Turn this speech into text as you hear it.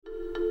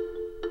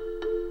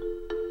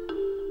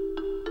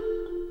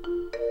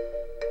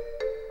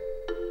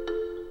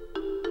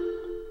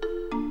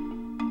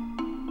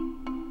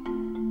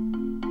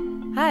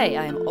Hi,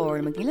 I'm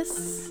Oren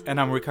McNeilis. And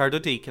I'm Ricardo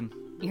Deacon.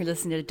 You're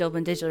listening to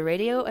Dublin Digital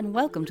Radio, and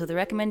welcome to The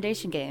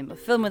Recommendation Game, a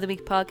Film of the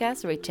Week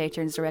podcast where we take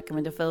turns to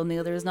recommend a film the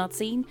other has not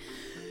seen.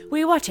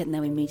 We watch it and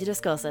then we meet to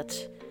discuss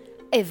it.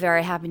 A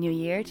very happy new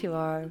year to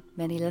our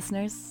many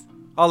listeners.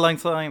 All lang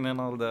syne and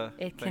all the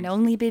It things. can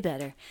only be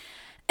better.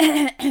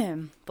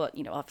 But,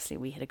 obviously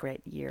we had a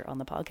great year on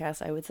the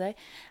podcast, I would say.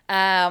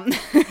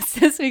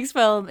 This week's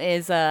film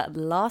is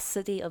Lost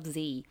City of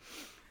Z.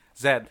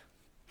 Zed.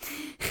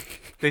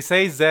 They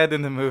say Zed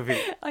in the movie.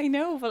 I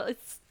know, but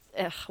it's...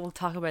 we'll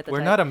talk about the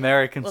We're title. not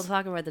Americans. We'll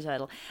talk about the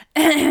title.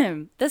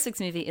 This week's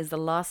movie is The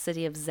Lost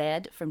City of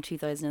Zed from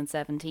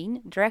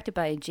 2017, directed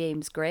by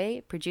James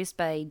Gray, produced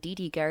by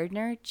Dee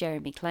Gardner,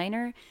 Jeremy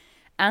Kleiner,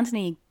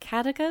 Anthony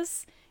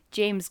Katakas,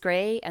 James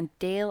Gray, and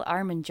Dale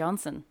Armand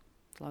Johnson.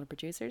 A lot of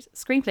producers.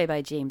 Screenplay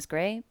by James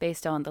Gray,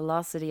 based on The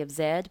Lost City of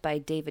Zed by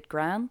David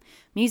Gran.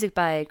 Music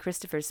by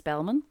Christopher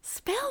Spellman.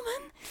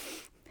 Spellman?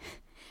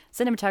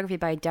 Cinematography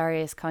by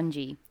Darius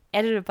Conji.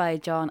 Edited by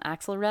John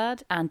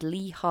Axelrad and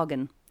Lee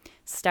Hogan.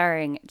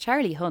 Starring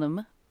Charlie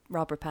Hunnam,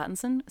 Robert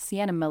Pattinson,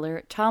 Sienna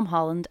Miller, Tom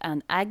Holland,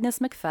 and Agnes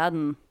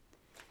McFadden.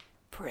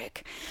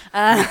 Prick.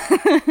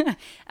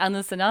 And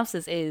the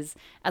synopsis is,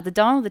 at the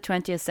dawn of the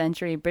 20th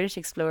century, British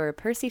explorer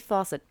Percy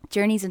Fawcett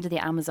journeys into the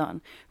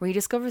Amazon, where he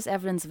discovers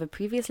evidence of a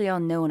previously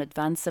unknown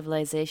advanced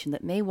civilization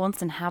that may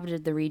once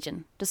inhabited the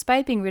region.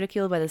 Despite being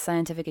ridiculed by the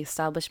scientific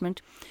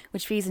establishment,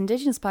 which views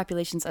indigenous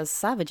populations as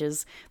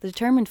savages, the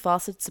determined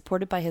Fawcett,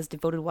 supported by his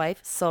devoted wife,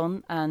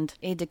 son, and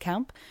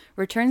aide-de-camp,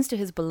 returns to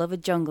his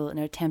beloved jungle in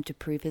an attempt to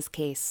prove his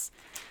case.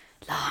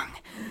 Long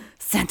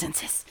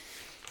sentences.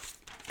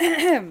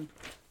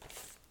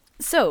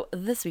 So,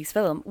 this week's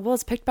film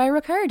was picked by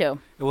Ricardo.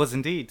 It was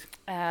indeed.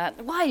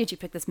 Why did you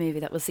pick this movie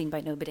that was seen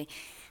by nobody?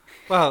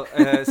 Well,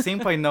 seen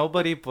by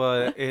nobody,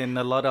 but in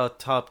a lot of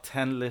top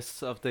 10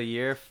 lists of the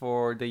year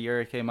for the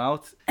year it came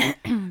out.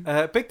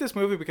 Picked this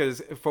movie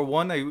because, for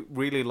one, I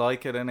really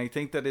like it, and I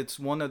think that it's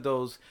one of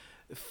those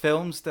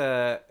films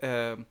that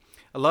a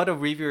lot of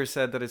reviewers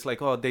said that it's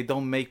like, oh, they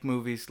don't make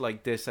movies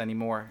like this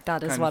anymore.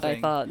 That is what I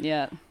thought,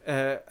 yeah.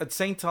 At the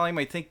same time,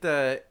 I think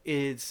that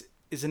is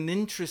an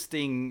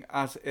interesting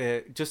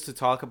just to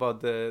talk about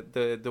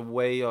the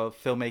way of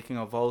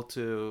filmmaking evolved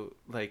to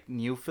like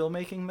new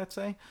filmmaking, let's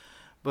say,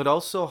 but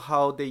also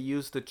how they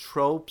use the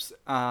tropes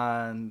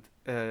and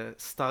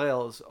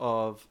styles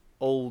of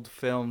old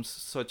films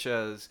such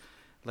as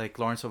like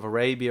Lawrence of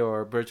Arabia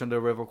or Bridge on the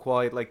River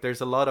Kwai. Like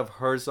there's a lot of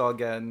Herzog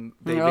and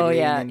David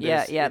Lean in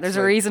this. Yeah. There's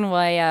a reason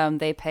why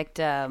they picked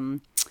or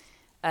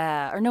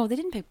no, they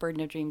didn't pick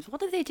Burden of Dreams.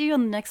 What did they do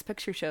on the Next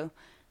Picture Show?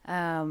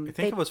 I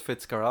think it was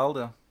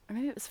Fitzcarraldo. Or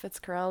maybe it was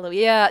Fitzcarraldo.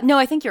 Yeah, no,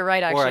 I think you're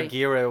right, actually. Or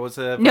Aguirre was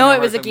a... No,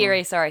 it was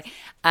Aguirre, sorry.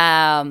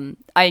 I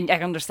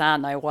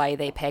understand now why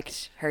they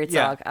picked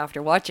Herzog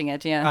after watching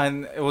it, yeah.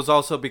 And it was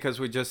also because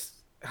we just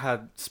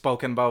had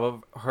spoken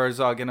about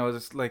Herzog, and it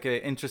was like an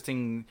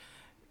interesting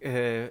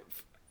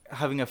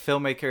having a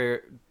filmmaker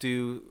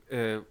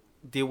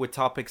deal with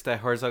topics that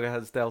Herzog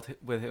has dealt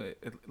with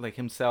like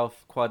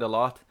himself quite a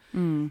lot.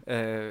 In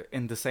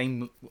the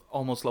same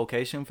almost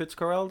location,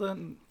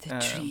 Fitzcarraldo. The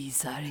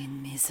trees are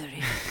in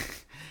misery.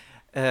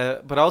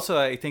 But also,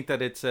 I think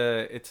that it's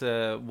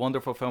a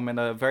wonderful film and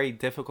a very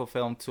difficult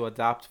film to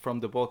adapt from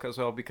the book as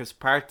well, because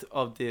part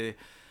of the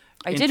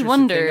I did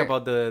wonder thing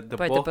about the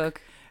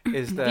book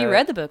is that... Have you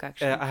read the book,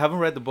 actually? I haven't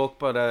read the book,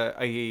 but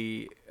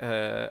I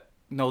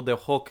know the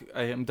hook.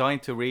 I am dying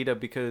to read it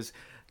because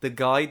the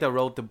guy that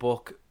wrote the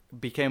book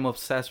became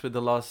obsessed with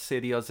the Lost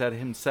City of Zed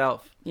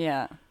himself.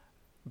 Yeah.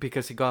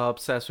 Because he got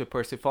obsessed with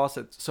Percy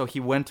Fawcett. So he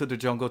went to the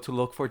jungle to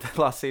look for the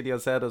Lost City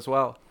of Zed as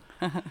well.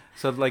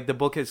 So like the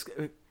book is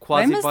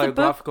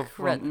quasi-biographical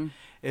from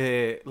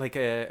like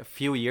a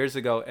few years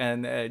ago.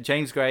 And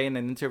James Gray in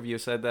an interview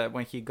said that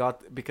when he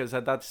got... Because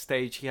at that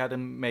stage he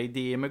hadn't made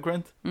The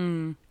Immigrant.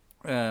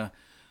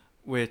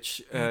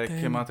 Which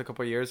came out a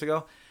couple of years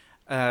ago.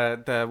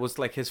 That was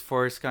like his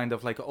first kind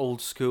of like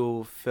old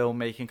school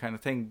filmmaking kind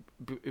of thing.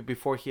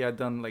 Before he had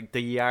done like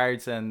The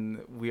Yards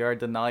and We Are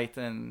the Night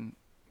and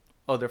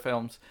other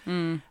films.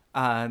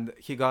 And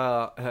he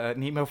got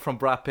an email from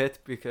Brad Pitt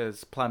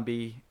because Plan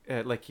B,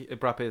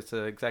 Brad Pitt is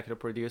the executive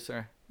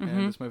producer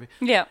in this movie.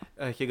 Yeah.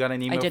 He got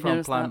an email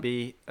from Plan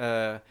B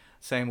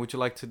saying, would you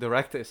like to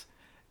direct this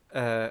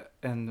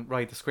and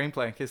write the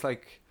screenplay? He's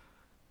like,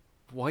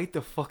 why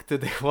the fuck do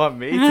they want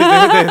me to do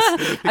this?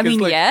 Because, I mean,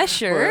 yeah,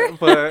 sure.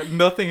 But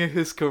nothing in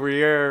his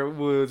career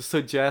would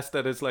suggest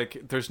that it's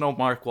like, there's no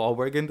Mark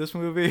Wahlberg in this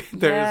movie.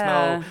 There's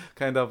no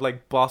kind of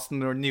like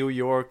Boston or New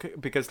York,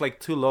 because like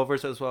Two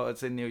Lovers as well,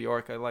 it's in New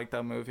York. I like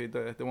that movie,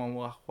 the one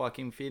with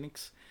Joaquin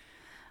Phoenix.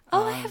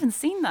 Oh, I haven't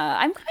seen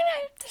that. I'm kind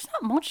of... There's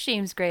not much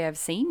James Gray I've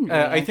seen. Really,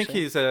 I think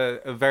he's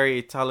a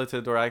very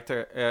talented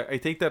director. I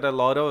think that a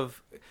lot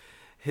of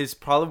his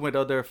problem with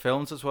other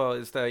films as well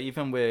is that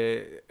even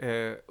with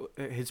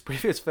his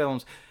previous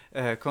films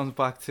comes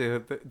back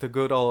to the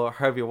good old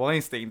Harvey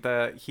Weinstein,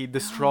 that he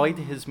destroyed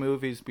his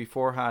movies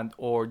beforehand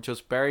or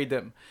just buried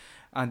them.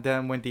 And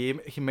then when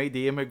he made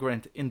The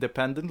Immigrant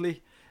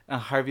independently, and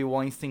Harvey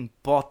Weinstein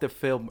bought the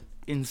film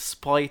in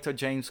spite of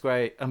James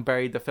Gray and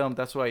buried the film.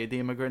 That's why The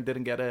Immigrant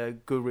didn't get a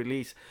good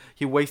release.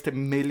 He wasted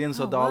millions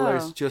of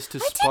dollars wow. just to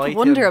I spite did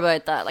wonder him.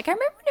 about that. Like, I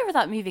remember whenever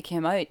that movie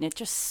came out and it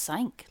just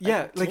sank.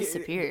 Yeah, it like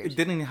disappeared. it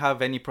didn't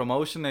have any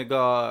promotion. It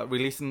got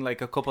released in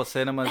like a couple of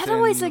cinemas. That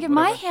always, like, in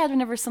my whatever. head,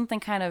 whenever something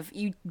kind of,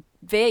 you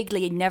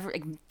vaguely never,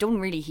 like, don't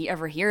really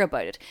ever hear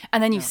about it.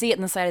 And then you see it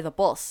on the side of the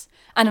bus.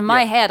 And in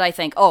my head, I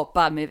think, oh,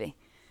 bad movie.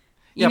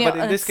 You Yeah, know, but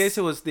in and this it's- case,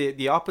 it was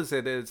the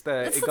opposite. Is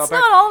that It's, it got it's back.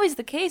 not always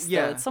the case, though.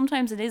 Yeah.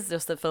 Sometimes it is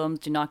just that films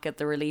do not get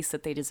the release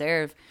that they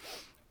deserve.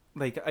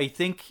 Like, I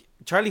think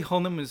Charlie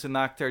Hunnam is an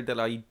actor that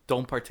I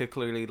don't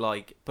particularly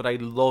like, but I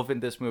love in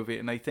this movie.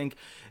 And I think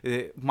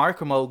Mark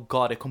Hamill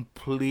got it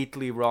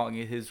completely wrong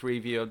in his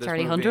review of this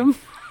Charlie movie. Hunnam?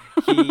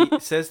 He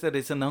says that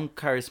it's an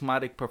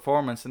uncharismatic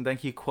performance, and then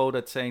he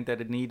quoted saying that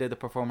it needed a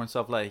performance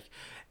of like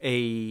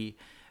a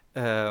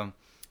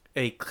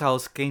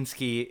Klaus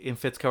Kinski in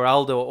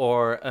Fitzcarraldo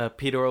or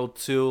Peter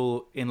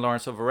O'Toole in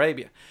Lawrence of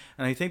Arabia.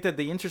 And I think that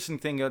the interesting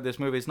thing of this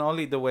movie is not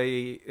only the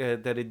way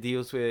that it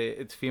deals with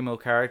its female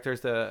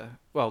characters,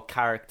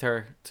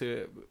 character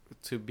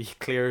to be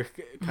clear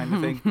kind of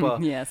thing,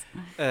 but Yes.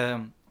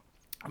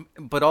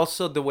 but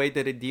also the way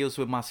that it deals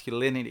with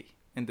masculinity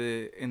in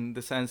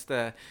the sense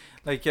that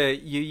like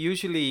you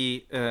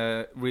usually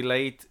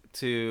relate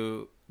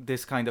to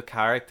this kind of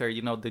character,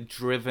 you know, the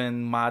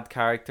driven mad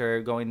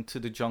character going to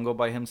the jungle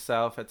by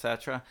himself,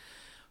 etc.,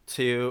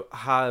 to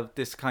have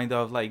this kind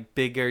of like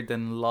bigger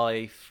than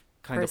life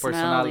kind of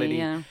personality.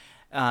 Yeah.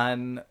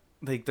 And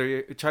like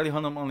Charlie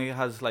Hunnam only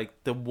has like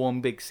the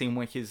one big scene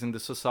when he's in the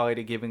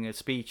society giving a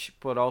speech,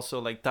 but also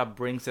like that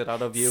brings it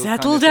out of you.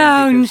 Settle kind of thing,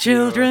 down, because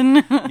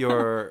children.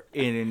 You're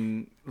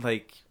in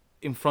like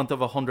in front of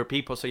 100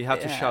 people, so you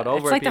have to shout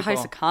over. It's like people. the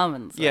House of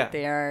Commons. Like, Yeah.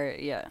 they are.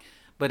 Yeah.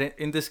 But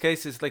in this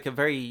case, it's like a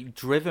very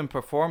driven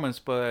performance,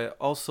 but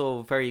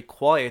also very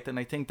quiet. And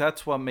I think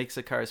that's what makes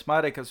it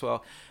charismatic as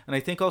well. And I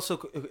think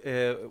also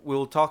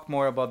we'll talk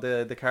more about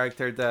the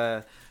character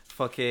that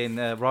fucking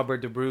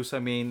Robert De Bruce,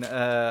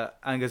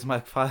 Angus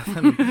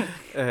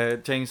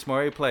MacFadden, James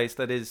Murray plays.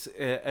 That is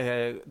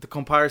the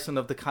comparison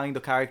of the kind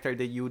of character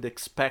that you would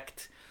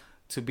expect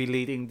to be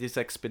leading these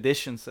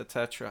expeditions,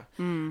 etc.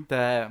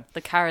 The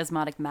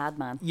charismatic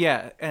madman.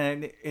 Yeah,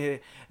 and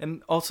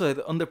also it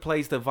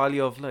underplays the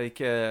value of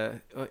like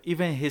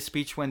even his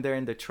speech when they're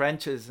in the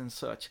trenches and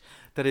such.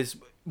 That is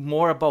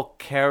more about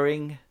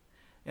caring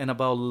and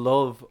about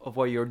love of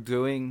what you're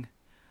doing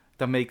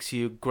that makes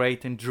you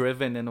great and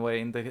driven in a way.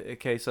 In the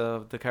case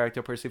of the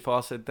character Percy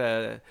Fawcett,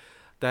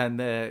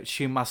 than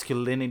sheer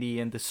masculinity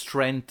and the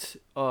strength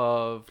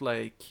of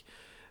like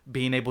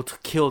being able to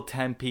kill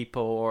 10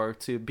 people or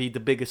to be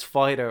the biggest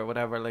fighter or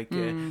whatever. Like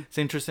it's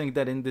interesting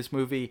that in this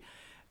movie,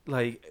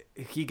 like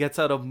he gets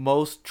out of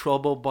most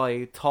trouble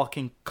by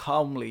talking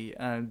calmly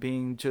and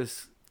being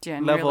just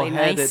Generally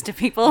level-headed. nice to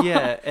people.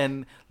 Yeah,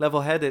 and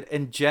level-headed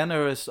and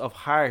generous of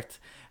heart.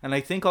 And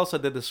I think also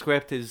that the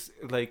script is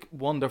like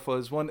wonderful.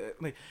 It's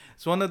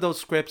one of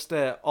those scripts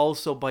that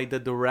also by the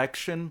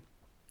direction,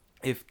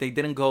 if they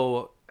didn't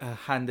go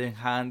hand in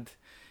hand,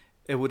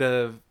 it would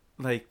have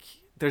like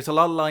there's a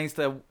lot of lines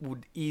that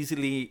would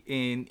easily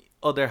in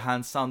other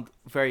hands sound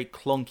very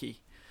clunky.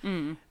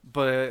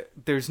 But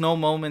there's no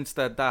moments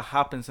that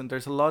happens, and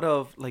there's a lot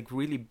of like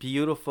really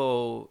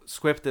beautiful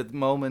scripted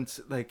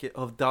moments like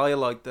of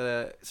dialogue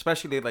that,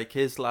 especially like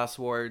his last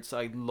words,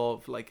 I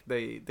love. Like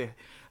they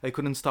I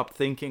couldn't stop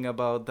thinking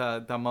about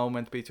that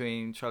moment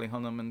between Charlie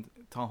Hunnam and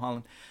Tom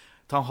Holland.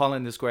 Tom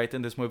Holland is great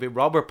in this movie.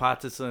 Robert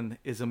Pattinson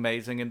is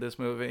amazing in this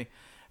movie.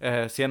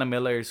 Sienna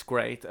Miller is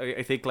great.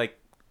 I think like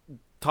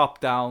top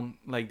down,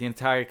 like the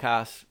entire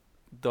cast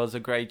does a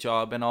great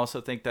job, and also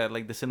think that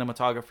like the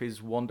cinematography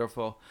is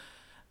wonderful,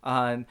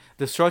 and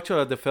the structure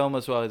of the film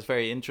as well is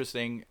very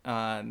interesting.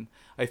 And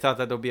I thought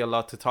that there'll be a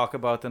lot to talk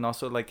about, and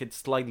also like it's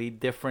slightly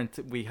different.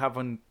 We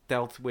haven't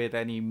dealt with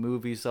any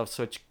movies of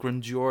such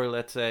grandeur,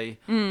 let's say,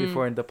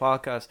 before in the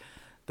podcast.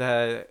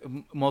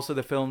 Most of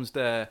the films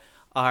that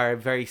are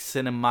very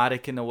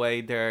cinematic in a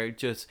way, they're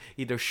just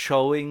either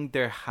showing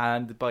their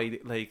hand by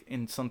like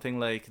in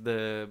something like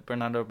the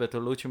Bernardo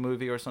Bertolucci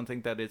movie or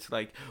something, that it's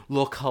like,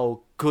 look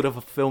how good of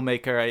a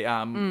filmmaker I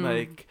am,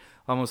 like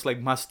almost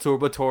like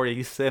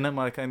masturbatory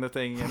cinema kind of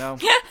thing, you know.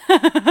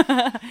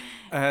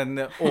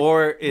 And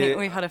or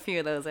We've had a few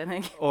of those, I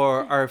think.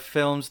 or are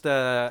films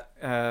that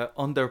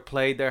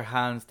underplay their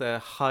hands, that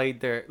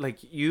hide their like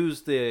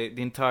use the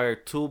entire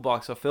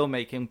toolbox of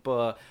filmmaking,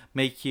 but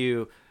make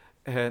you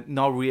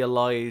not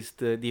realize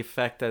the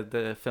effect that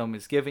the film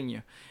is giving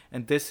you.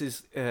 And this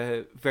is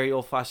very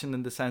old-fashioned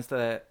in the sense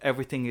that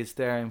everything is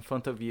there in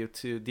front of you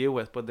to deal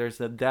with, but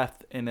there's a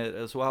depth in it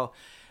as well.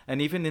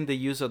 And even in the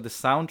use of the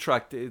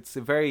soundtrack, it's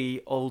a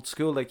very old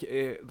school. Like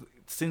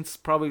since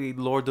probably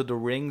Lord of the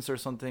Rings or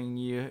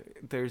something,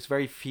 there's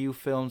very few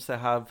films that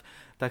have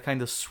that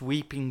kind of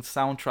sweeping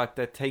soundtrack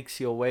that takes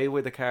you away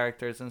with the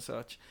characters and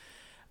such.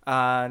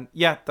 And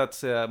yeah,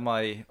 that's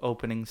my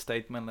opening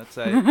statement, let's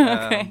say.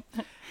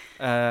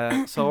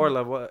 Okay. So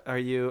Orla, what, are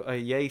you a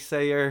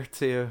yay-sayer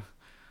to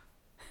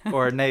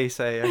or a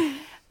nay-sayer?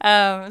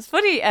 It's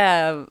funny.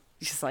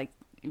 just like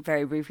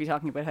very briefly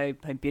talking about how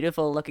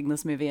beautiful looking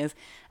this movie is.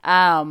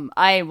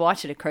 I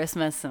watched it at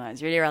Christmas and I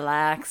was really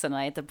relaxed, and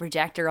I had the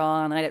projector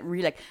on, and I had it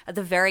really like at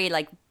the very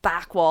like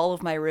back wall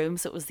of my room,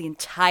 so it was the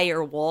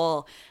entire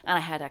wall, and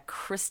I had a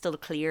crystal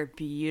clear,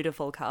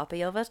 beautiful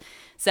copy of it.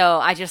 So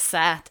I just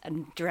sat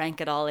and drank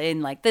it all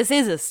in. Like, this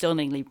is a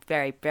stunningly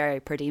very, very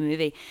pretty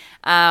movie.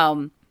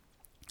 I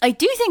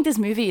do think this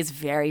movie is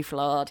very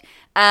flawed.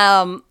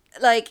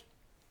 Like,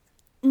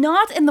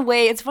 not in the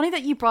way, it's funny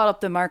that you brought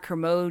up the Mark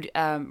Kermode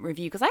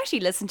review, because I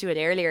actually listened to it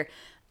earlier,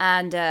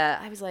 and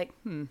I was like,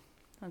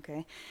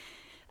 okay.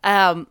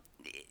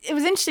 It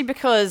was interesting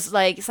because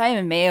like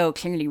Simon Mayo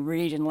clearly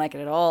really didn't like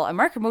it at all, and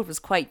Mark Kermode was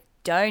quite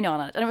down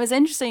on it. And it was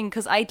interesting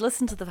because I'd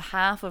listened to the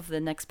half of the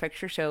Next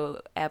Picture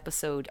Show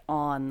episode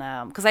on,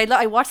 because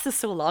I watched this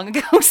so long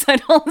ago, so I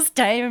had all this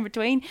time in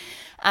between,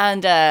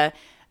 and then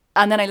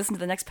I listened to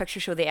the Next Picture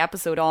Show, the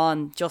episode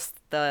on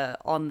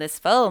on this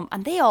film,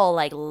 and they all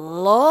like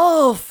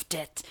loved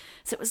it.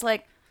 So it was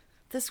like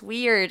this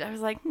weird. I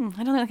was like,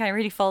 I don't think I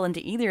really fall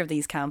into either of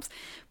these camps,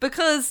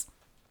 because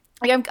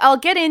like, I'll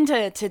get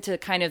into to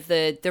kind of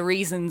the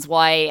reasons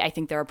why I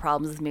think there are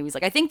problems with movies.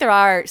 Like, I think there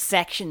are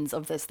sections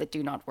of this that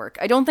do not work.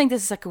 I don't think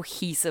this is a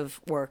cohesive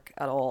work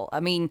at all.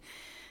 I mean,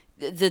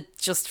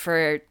 just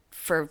for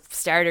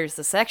starters,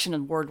 the section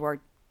in World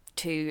War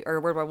II, or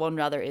World War One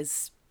rather,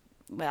 is,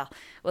 well,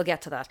 we'll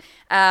get to that.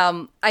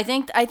 I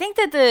think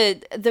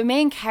that the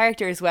main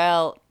character as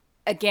well,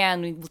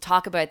 again, we'll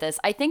talk about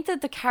this. I think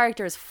that the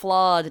character is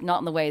flawed, not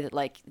in the way that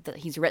like that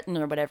he's written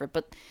or whatever,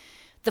 but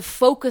the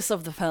focus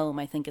of the film,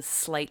 I think, is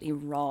slightly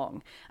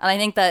wrong. And I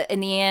think that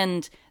in the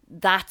end,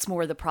 that's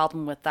more the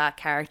problem with that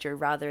character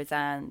rather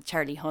than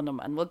Charlie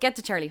Hunnam. And we'll get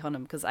to Charlie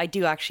Hunnam because I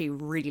do actually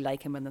really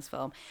like him in this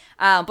film.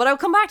 But I'll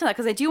come back to that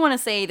because I do want to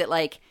say that,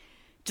 like,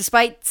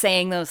 despite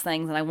saying those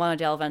things, and I want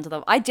to delve into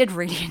them, I did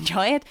really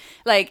enjoy it.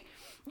 Like,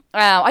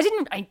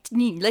 I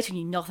knew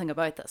literally nothing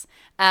about this,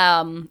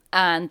 and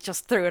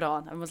just threw it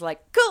on and was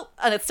like, cool.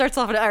 And it starts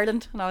off in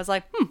Ireland, and I was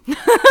like,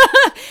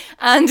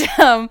 and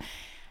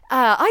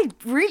I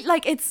really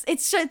like it's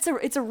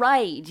a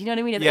ride. You know what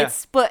I mean?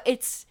 But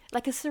it's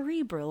like a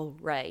cerebral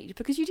ride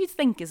because you do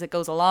think as it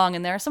goes along,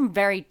 and there are some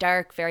very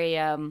dark, very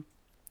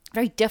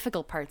very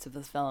difficult parts of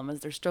this film as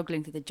they're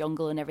struggling through the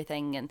jungle and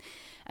everything, and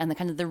the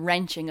kind of the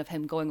wrenching of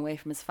him going away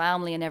from his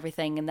family and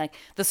everything, and like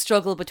the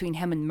struggle between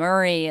him and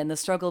Murray, and the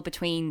struggle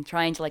between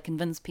trying to like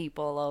convince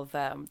people of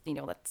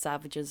that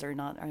savages are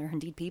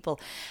indeed people,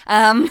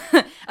 and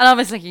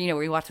obviously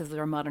we watch this with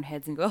our modern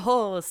heads and go,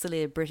 oh,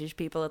 silly British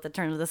people at the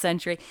turn of the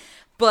century,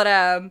 but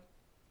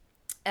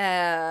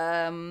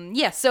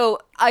so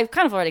I've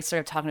kind of already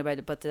started talking about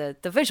it, but the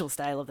visual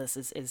style of this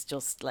is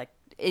just like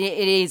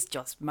it is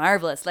just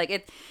marvelous. Like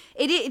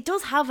it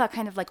does have that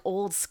kind of like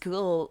old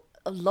school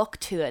look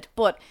to it,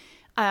 but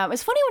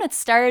it's funny when it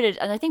started,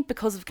 and I think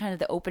because of kind of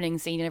the opening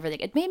scene and everything,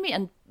 it made me,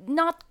 and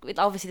not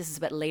obviously this is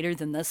a bit later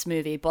than this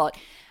movie, but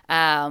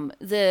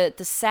the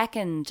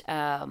second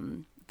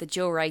the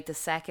Joe Wright, the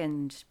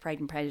second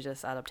Pride and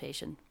Prejudice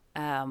adaptation.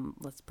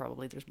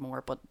 There's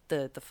more, but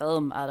the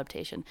film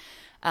adaptation,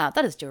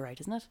 that is Joe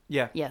Wright, isn't it?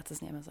 Yeah, it's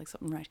his name. I was like,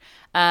 something right.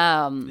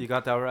 You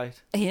got that right.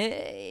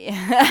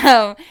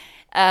 Yeah.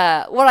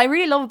 What I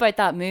really love about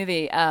that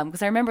movie,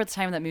 because I remember at the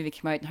time that movie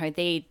came out and how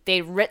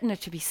they'd written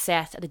it to be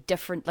set at a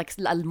different, like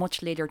a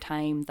much later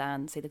time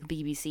than say the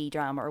BBC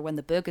drama or when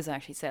the book is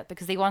actually set,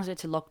 because they wanted it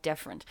to look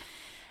different,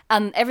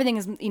 and everything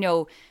is,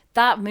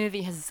 that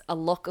movie has a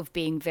look of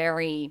being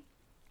very.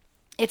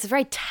 It's a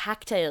very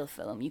tactile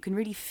film. You can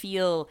really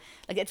feel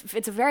like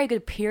it's a very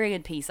good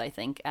period piece, I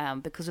think,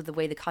 because of the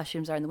way the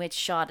costumes are and the way it's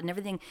shot and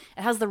everything.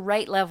 It has the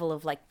right level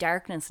of like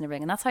darkness and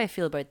everything, and that's how I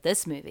feel about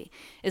this movie.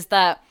 Is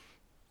that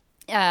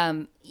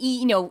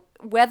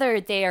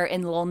whether they are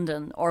in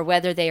London or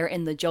whether they are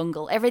in the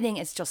jungle, everything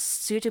is just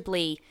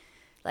suitably.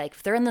 Like,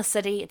 if they're in the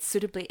city, it's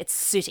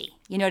sooty.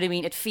 You know what I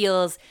mean? It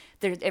feels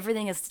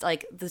everything is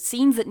like the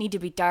scenes that need to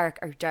be dark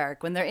are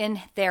dark. When they're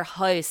in their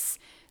house.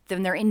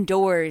 When they're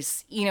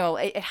indoors,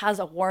 it has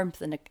a warmth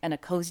and a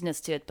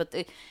coziness to it. But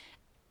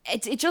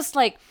it just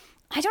like,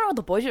 I don't know what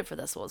the budget for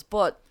this was,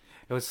 but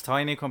it was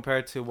tiny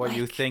compared to what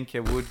you think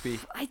it would be.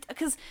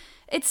 Because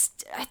it's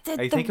I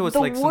think it was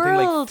like something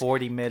like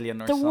 40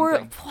 million or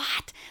something.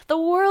 The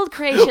world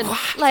creation,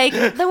 like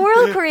the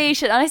world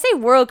creation, and I say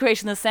world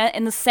creation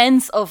in the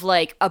sense of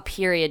like a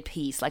period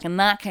piece, like in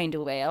that kind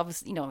of way.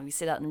 Obviously, we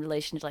say that in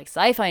relation to like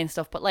sci-fi and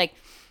stuff, but like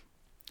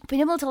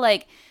being able to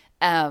like.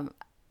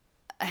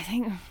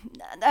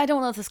 I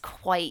don't know if this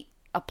quite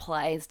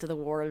applies to the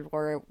World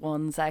War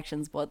One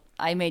sections, but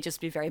I may just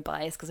be very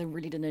biased because I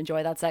really didn't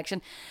enjoy that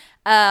section.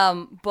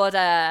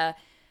 But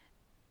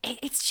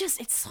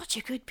it's such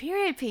a good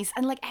period piece,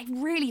 and like I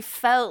really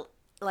felt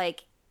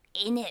like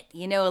in it,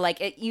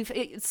 like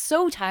it's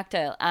so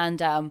tactile,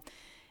 and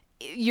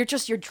you're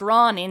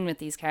drawn in with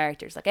these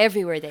characters, like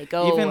everywhere they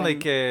go. Even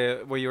like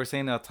what you were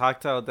saying,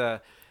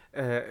 tactile,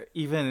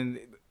 even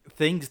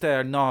things that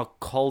are not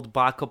called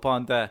back up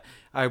on that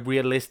are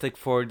realistic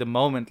for the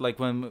moment. Like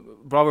when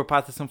Robert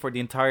Pattinson for the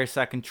entire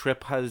second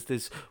trip has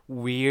this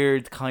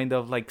weird kind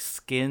of like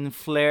skin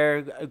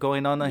flare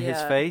going on his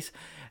Yeah. face,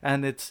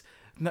 and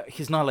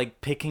he's not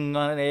like picking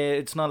on it.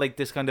 It's not like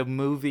this kind of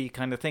movie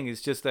kind of thing.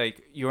 It's just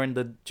like you're in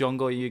the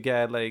jungle, you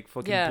get like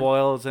fucking Yeah.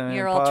 boils and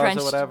You're all paws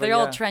trenched. or whatever. They're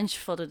all trench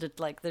footed.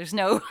 Like there's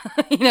no,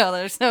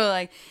 there's no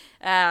like,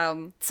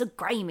 so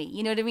grimy.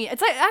 You know what I mean?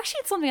 It's like actually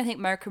it's something I think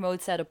Mark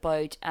Kermode said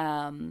about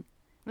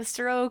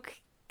Mr. Oak.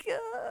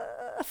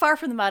 Far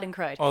from the Madding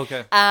Crowd.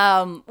 Okay.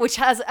 Which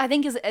I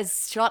think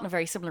is shot in a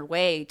very similar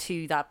way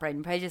to that Pride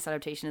and Prejudice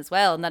adaptation as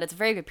well, and that it's a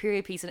very good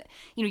period piece, and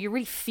you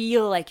really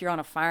feel like you're on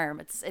a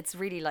farm. It's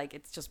really like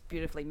it's just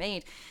beautifully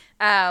made.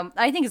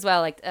 I think as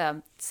well, like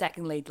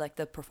secondly, like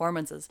the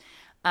performances,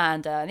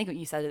 and I think what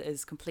you said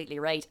is completely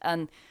right.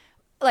 And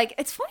like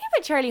it's funny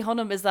about Charlie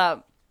Hunnam is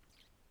that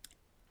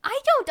I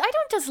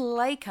don't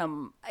dislike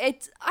him.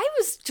 I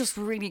was just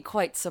really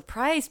quite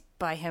surprised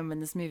by him in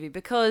this movie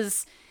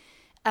because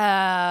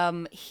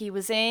he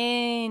was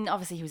in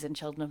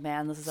Children of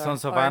Men. This is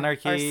Sons of our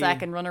Anarchy.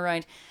 second run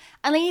around.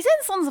 And like, he's in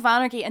Sons of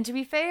Anarchy, and to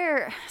be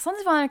fair,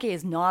 Sons of Anarchy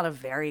is not a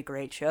very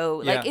great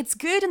show. Like Yeah. it's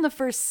good in the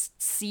first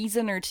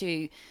season or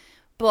two,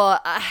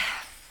 but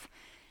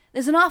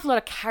there's an awful lot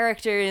of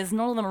characters.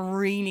 None of them are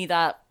really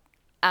that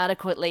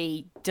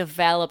adequately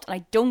developed, and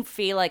I don't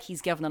feel like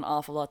he's given an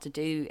awful lot to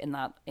do in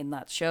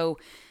that show.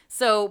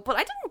 So, but I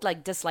didn't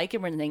like dislike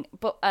him or anything.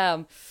 But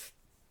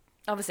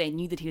obviously I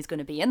knew that he was going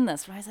to be in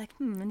this, but I was like,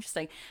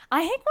 interesting.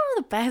 I think one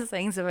of the best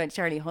things about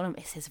Charlie Hunnam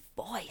is his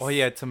voice. Oh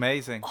yeah, it's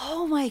amazing.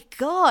 Oh my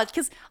god,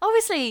 because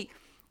obviously,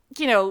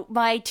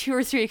 my 2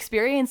 or 3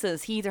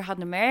 experiences, he either had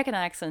an American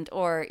accent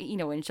or,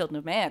 in Children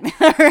of Men,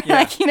 or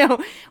Yeah.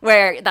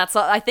 where that's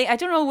all. I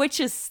don't know which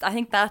is. I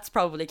think that's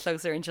probably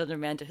closer in Children of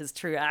Men to his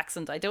true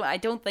accent. I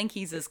don't think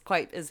he's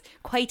quite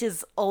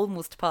as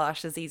almost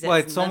posh as he's. Well, in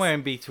it's this. somewhere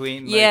in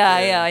between. Like,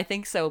 Yeah, I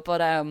think so.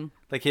 But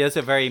like he has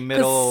a very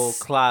middle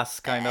class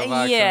kind of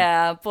accent.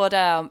 yeah, but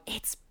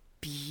it's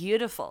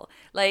beautiful.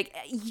 Like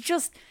you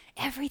just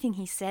everything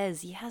he says,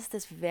 he has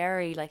this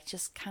very like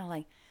just kind of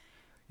like.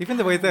 Even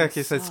the way that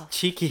he says soft.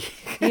 cheeky.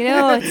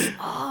 It's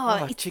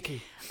Oh,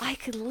 cheeky. I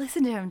could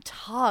listen to him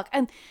talk,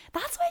 and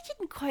that's why I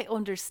didn't quite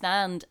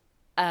understand.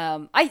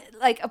 I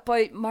like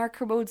about Mark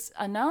Kermode's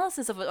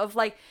analysis of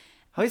like.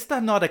 How is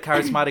that not a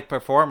charismatic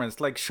performance?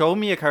 Like, show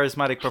me a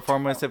charismatic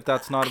performance if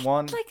that's not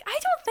one. Like, I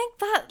don't think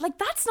that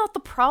that's not the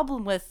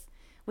problem with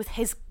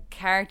his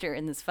character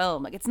in this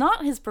film. Like, it's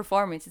not his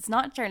performance. It's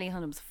not Charlie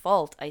Hunnam's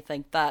fault. I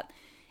think that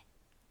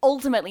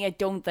ultimately, I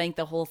don't think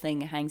the whole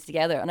thing hangs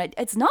together, and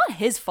it's not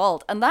his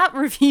fault. And that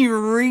review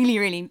really,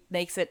 really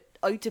makes it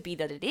out to be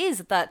that it is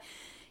that,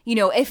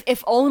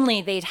 if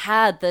only they'd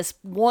had this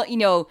one,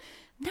 no,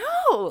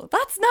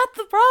 that's not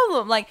the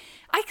problem. Like,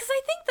 because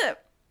I think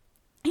that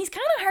he's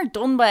kind of hard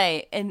done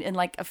by in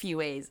like a few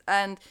ways,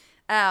 and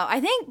I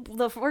think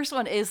the first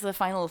one is the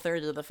final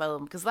third of the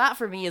film, because that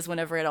for me is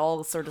whenever it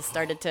all sort of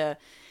started to.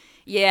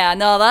 Yeah,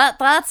 no,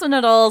 that's when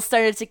it all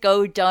started to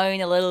go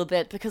down a little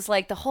bit, because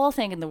like the whole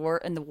thing in the war,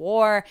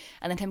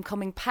 and then him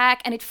coming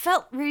back, and it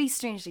felt really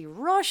strangely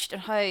rushed,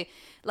 and how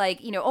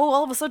like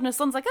all of a sudden his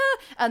son's like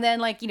and then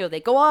like they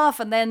go off,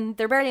 and then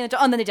they're barely and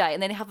then they die,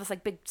 and then they have this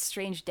like big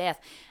strange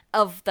death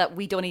of that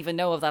we don't even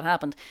know if that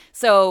happened,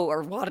 so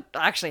or what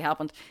actually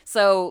happened,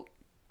 so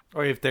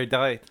Or if they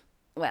died.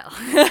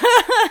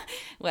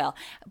 well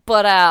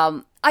but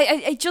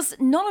I just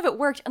none of it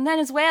worked, and then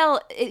as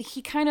well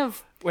he kind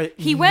of Wait,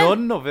 he went.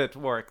 none of it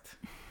worked.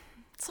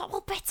 So,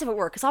 well, bits of it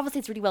work, because obviously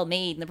it's really well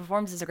made and the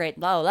performances are great and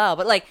blah, blah, blah.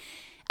 But, like,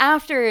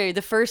 after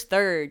the first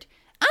third,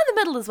 and the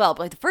middle as well,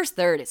 but, like, the first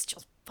third is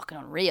just fucking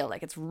unreal.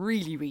 Like, it's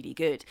really, really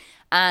good.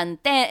 And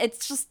then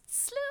it's just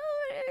slow.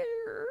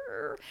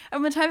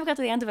 And by the time I got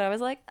to the end of it, I was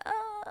like,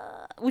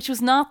 which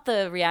was not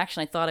the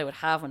reaction I thought I would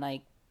have when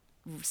I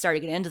started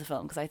getting into the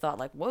film, because I thought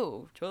like,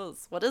 whoa,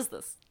 Jules, what is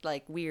this?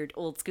 Like weird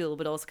old school,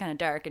 but also kind of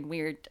dark and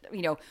weird,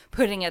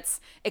 putting its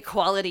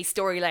equality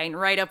storyline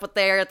right up at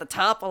there at the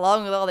top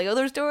along with all the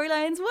other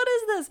storylines. What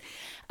is this?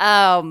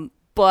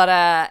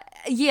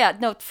 Yeah,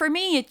 no, for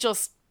me, it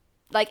just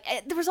like,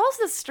 there was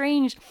also this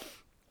strange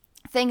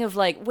thing of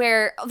like,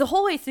 where the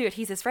whole way through it,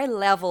 he's this very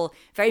level,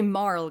 very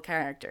moral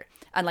character.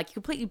 And like, you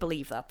completely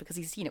believe that, because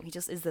he's, he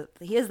just is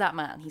he is that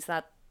man. He's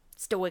that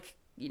stoic,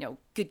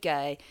 good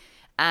guy.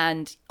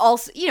 And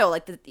also,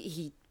 like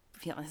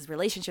his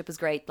relationship is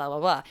great, blah, blah,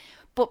 blah.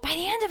 But by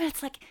the end of it,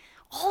 it's like,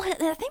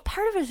 I think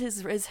part of it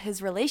is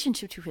his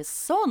relationship to his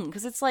son.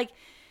 Because it's like,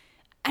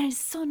 and his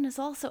son is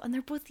also, and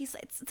they're both these,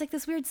 it's like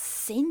this weird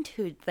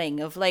sainthood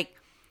thing of like,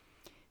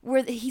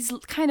 where he's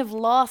kind of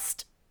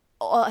lost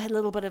a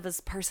little bit of his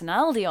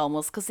personality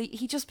almost, because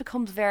he just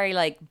becomes very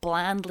like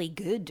blandly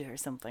good or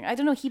something. I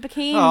don't know, he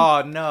became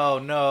no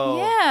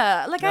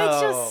yeah, like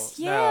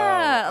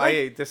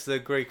I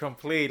disagree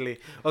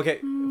completely. Okay,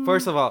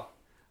 first of all,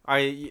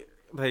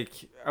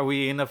 are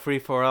we in a free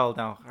for all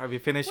now? Have you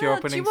finished your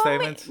opening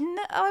statement?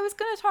 No, I was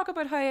going to talk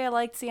about how I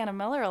liked Sienna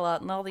Miller a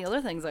lot and all the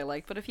other things I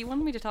liked, but if you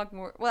wanted me to talk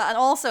more, well, and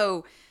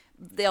also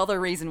the other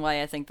reason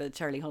why I think that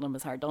Charlie Hunnam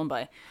is hard done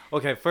by.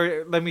 Okay,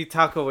 let me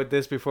tackle with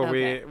this before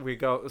Okay. we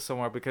go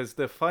somewhere, because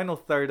the final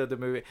third of the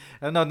movie,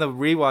 and on the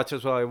rewatch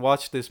as well, I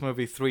watched this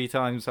movie 3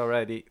 times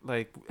already.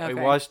 Like I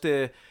Okay. watched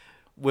it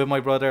with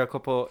my brother a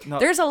couple. No,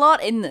 There's a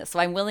lot in this, so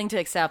I'm willing to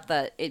accept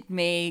that it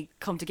may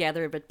come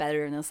together a bit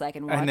better in the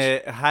second watch. and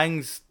it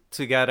hangs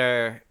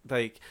together.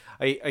 Like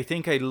I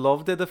think I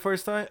loved it the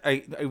first time.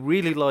 I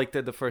really liked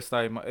it the first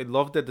time. I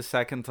loved it the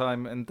second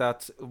time, and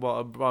that's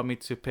what brought me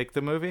to pick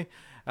the movie,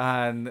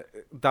 and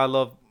that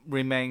love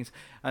remains.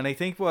 And I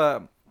think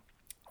what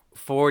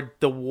for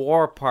the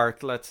war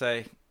part, let's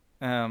say,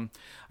 I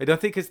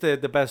don't think it's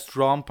the best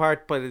drawn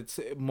part, but it's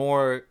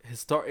more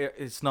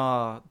it's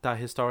not that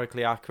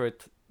historically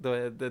accurate,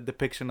 the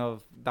depiction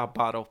of that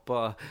battle,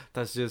 but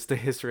that's just the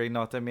history,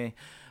 not to me.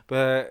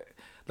 But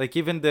like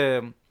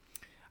even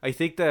I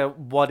think that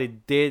what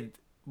it did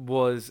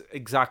was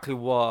exactly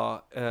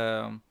what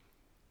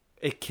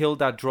it killed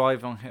that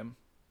drive on him,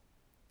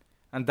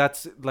 and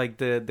that's like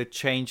the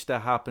change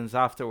that happens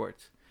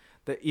afterwards.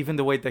 Even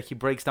the way that he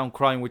breaks down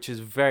crying, which is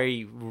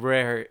very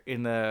rare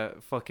in a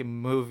fucking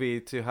movie,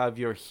 to have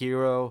your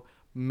hero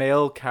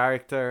male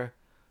character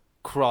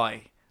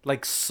cry,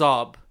 like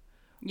sob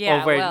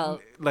yeah, over,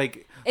 well,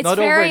 like it's not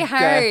very over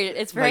hard. death,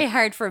 It's very like,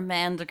 hard for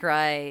men to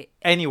cry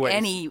anyways.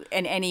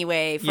 in any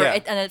way for Yeah.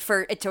 it, and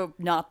for it to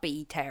not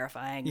be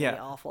terrifyingly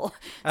Yeah. awful.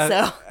 Uh,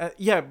 So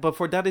yeah, but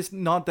for that, is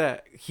not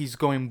that he's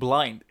going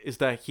blind, is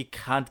that he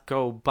can't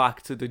go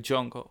back to the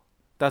jungle.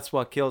 That's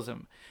what kills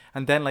him.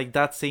 And then like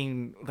that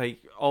scene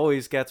like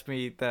always gets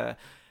me, that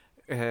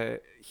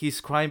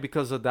he's crying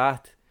because of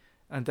that,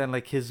 and then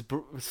like his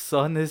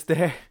son is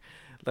there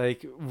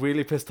like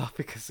really pissed off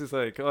because it's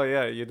like, oh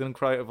yeah, you didn't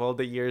cry of all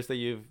the years that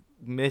you've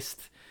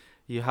missed,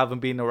 you haven't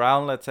been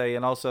around, let's say,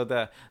 and also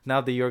that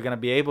now that you're gonna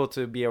be able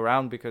to be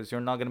around because you're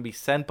not gonna be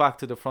sent back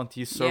to the front,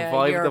 you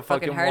survived your the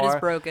fucking fucking heart war, is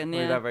broken.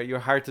 Yeah. whatever,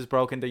 your heart is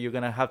broken, that you're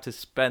gonna have to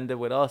spend it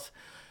with us.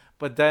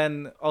 But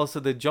then also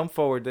the jump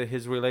forward,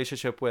 his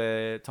relationship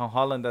with Tom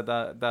Holland at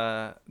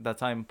that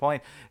time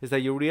point, is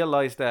that you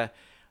realize that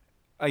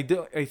I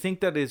think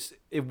that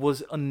it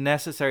was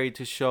unnecessary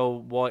to show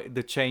what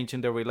the change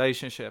in the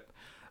relationship,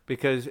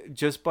 because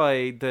just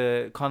by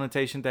the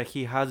connotation that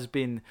he has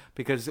been,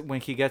 because when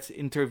he gets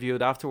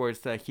interviewed afterwards,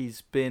 that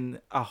he's been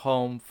at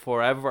home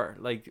forever,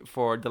 like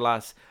for the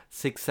last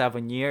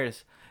 6-7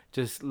 years,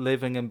 just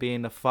living and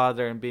being a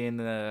father and being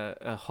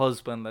a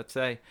husband, let's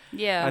say.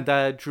 Yeah. And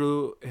that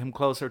drew him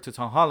closer to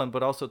Tom Holland,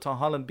 but also Tom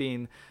Holland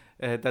being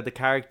that the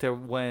character,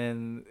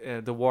 when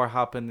the war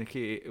happened,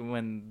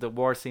 when the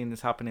war scene is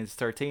happening, is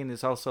 13,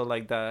 is also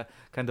like the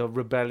kind of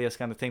rebellious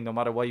kind of thing. No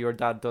matter what your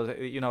dad does,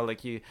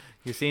 like you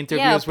see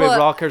interviews with but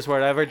rockers,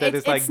 wherever, that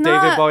it's is like it's David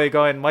not- Bowie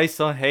going, "My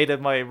son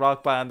hated my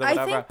rock band," or I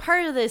whatever. think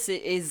part of this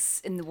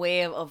is in the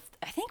way of.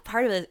 I think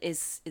part of it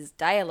is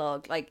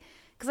dialogue, like,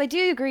 because I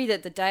do agree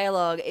that the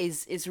dialogue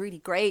is really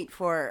great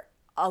for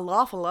an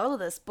awful lot of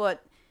this,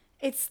 but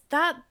it's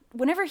that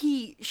whenever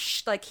he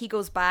he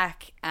goes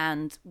back,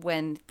 and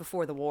when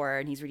before the war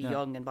and he's really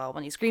young and Bob,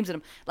 and he screams at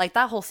him, like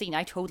that whole scene,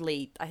 I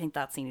think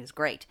that scene is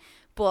great,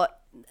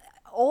 but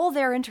all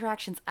their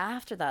interactions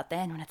after that,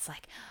 then when it's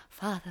like,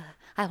 Father,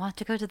 I want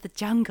to go to the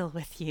jungle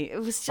with you, it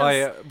was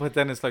just But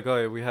then it's like,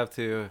 oh, we have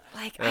to.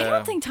 like, I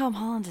don't think Tom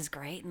Holland is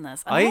great in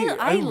this. I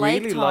like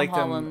really Tom liked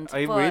Holland, them.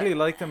 I but really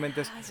liked them in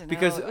this, I don't know,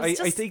 because it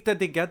was I just- think that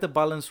they get the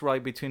balance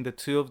right between the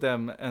two of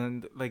them,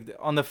 and like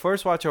on the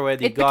first watch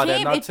already it got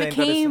became it. Not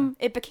saying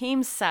it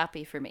became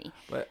sappy for me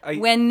that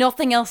when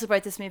nothing else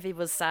about this movie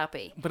was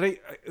sappy. But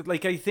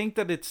I think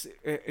that it's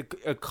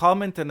a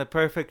comment and a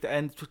perfect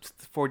end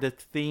for the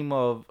theme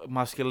of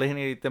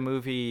masculinity the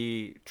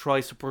movie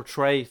tries to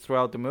portray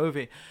throughout the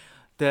movie.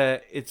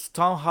 That it's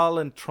Tom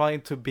Holland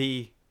trying to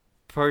be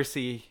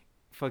Percy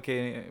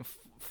fucking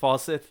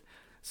Fawcett.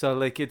 So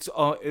like it's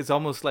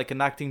almost like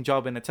an acting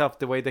job in itself.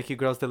 The way that he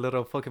grows the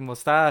little fucking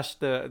mustache,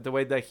 the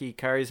way that he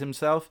carries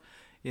himself,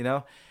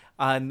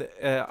 and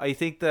I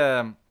think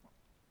that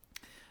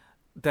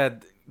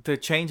the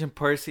change in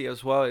Percy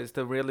as well is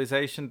the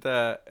realization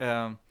that,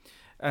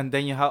 and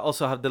then you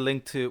also have the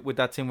link with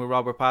that scene with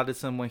Robert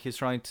Pattinson when he's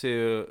trying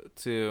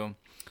to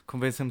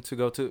convince him to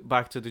go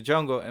back to the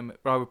jungle, and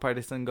Robert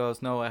Pattinson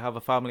goes, "No, I have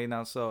a family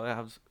now, so I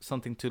have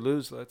something to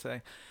lose." Let's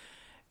say,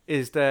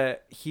 is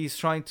that he's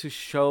trying to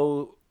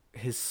show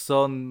his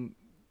son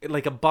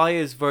like a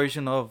biased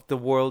version of the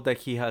world that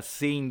he has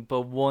seen,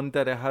 but one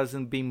that it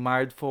hasn't been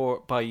marred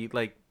by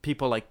like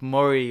people like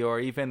Murray, or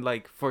even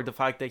like for the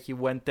fact that he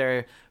went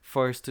there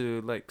first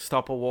to like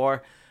stop a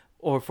war,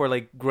 or for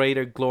like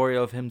greater glory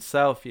of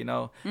himself.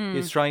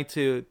 He's trying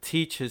to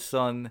teach his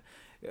son,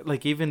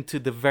 like even to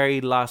the very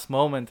last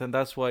moment, and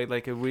that's why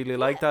like I really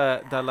like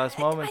that last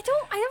moment.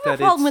 I have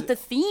a problem with the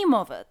theme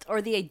of it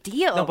or the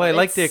idea of it. No, but I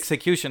like the It's-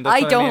 execution. That's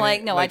I what don't mean.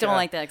 like. No, I don't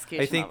like the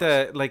execution. I think of it.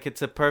 that like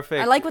it's a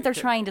perfect. I like what they're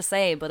trying to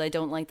say, but I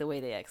don't like the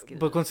way they execute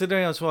But it.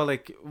 considering as well,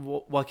 like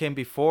what came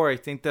before, I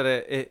think that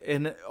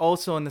and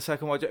also in the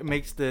second watch, it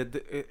makes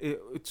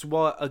it's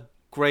what a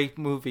great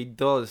movie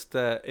does.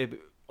 That it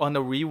on a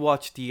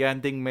rewatch, the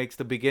ending makes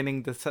the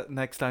beginning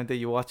next time that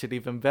you watch it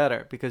even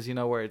better because you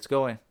know where it's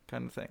going,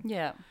 kind of thing.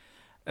 Yeah.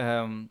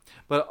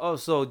 But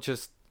also,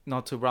 just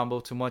not to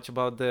ramble too much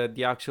about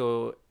the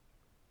actual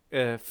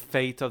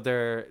fate of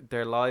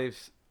their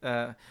lives.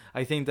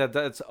 I think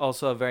that's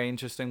also a very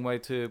interesting way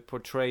to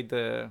portray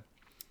to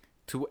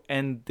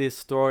end this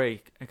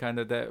story, kind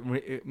of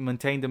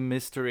maintain the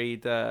mystery,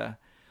 that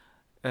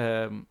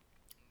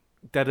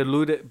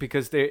eluded,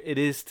 because it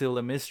is still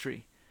a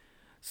mystery.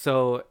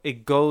 So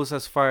it goes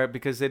as far,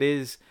 because it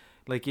is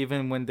like,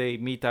 even when they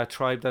meet that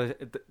tribe,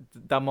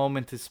 that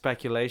moment is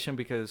speculation,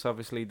 because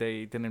obviously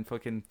they didn't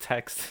fucking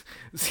text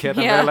Sienna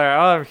Miller,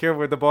 oh, I'm here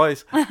with the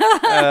boys.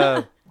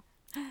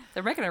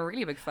 They're making a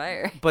really big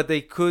fire. But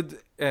they could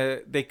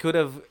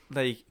have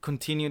like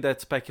continued that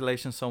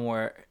speculation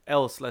somewhere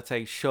else. Let's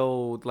say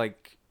showed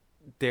like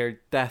their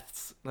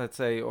deaths, let's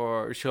say,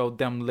 or showed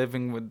them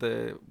living with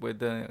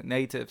the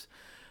natives.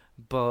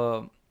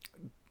 But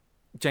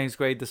James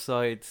Gray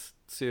decides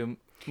to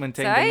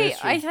maintain the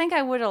mystery. I think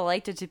I would have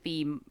liked it to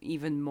be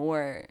even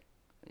more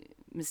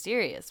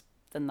mysterious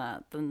than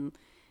that. Than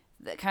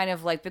kind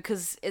of like,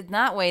 because in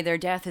that way their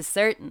death is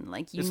certain.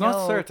 Like, it's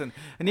not certain,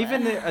 and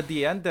even at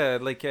the end,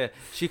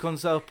 she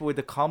comes up with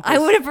the compass. I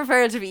would have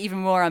preferred it to be even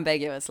more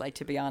ambiguous. Like,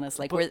 to be honest,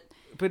 like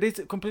But it's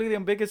completely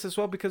ambiguous as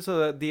well, because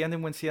the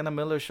ending when Sienna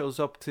Miller shows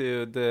up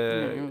to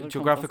the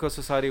Geographical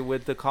Society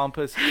with the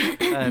compass,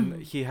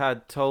 and he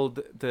had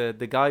told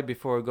the guy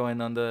before going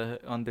on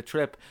the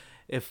trip,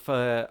 if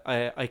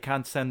I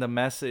can't send a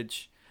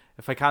message,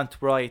 if I can't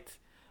write,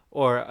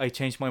 or I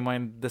changed my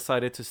mind,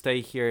 decided to stay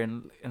here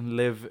and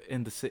live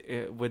in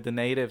with the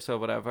natives or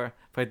whatever,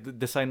 if I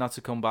decide not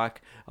to come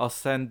back, I'll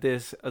send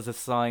this as a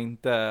sign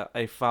that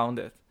I found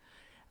it.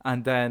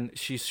 And then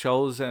she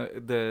shows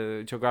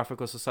the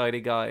Geographical Society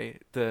guy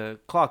the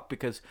clock,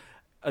 because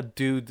a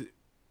dude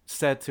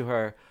said to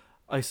her,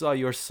 I saw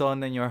your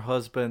son and your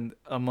husband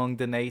among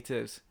the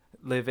natives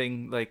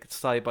living like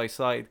side by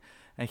side,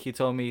 and he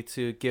told me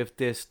to give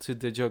this to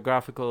the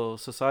Geographical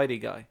Society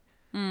guy.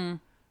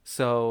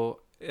 So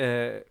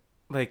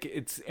like,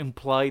 it's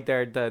implied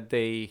there that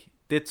they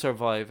did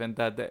survive, and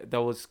that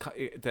was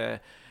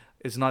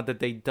it's not that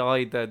they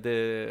died, that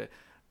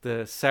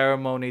the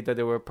ceremony that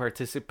they were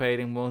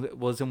participating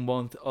wasn't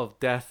one of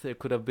death. It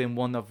could have been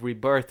one of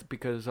rebirth,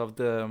 because of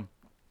the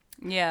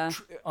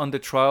on the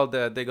trial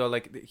that they go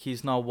like,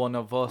 he's not one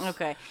of us.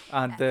 Okay.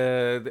 And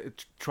the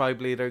tribe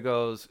leader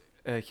goes,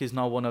 he's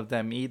not one of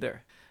them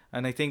either.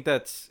 And I think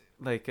that's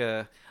like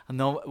a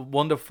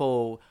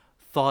wonderful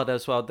thought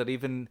as well, that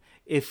even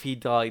if he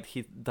died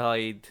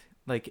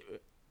like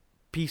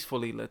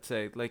peacefully, let's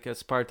say, like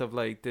as part of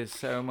like this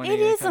ceremony.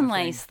 It is a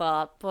nice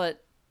thought,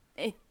 but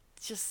it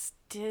just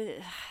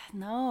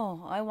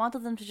no, I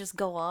wanted them to just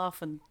go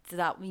off and do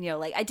that,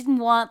 like, I didn't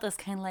want this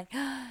kind of like,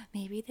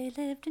 maybe they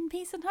lived in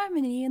peace and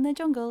harmony in the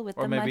jungle with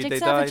the magic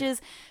savages.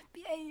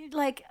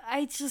 Like,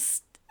 I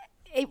just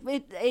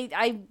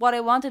what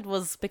I wanted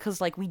was,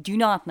 because like, we do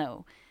not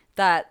know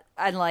that,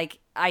 and like,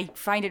 I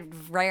find it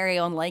very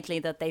unlikely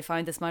that they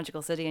found this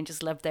magical city and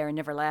just lived there and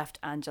never left,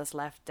 and just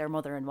left their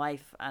mother and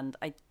wife, and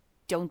I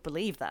don't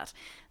believe that.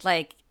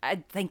 Like,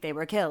 I think they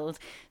were killed.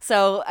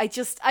 So I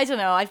don't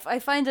know, I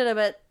find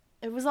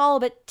it was all a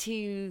bit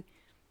too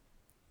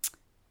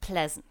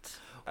pleasant.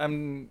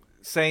 I'm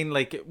saying,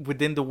 like,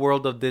 within the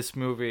world of this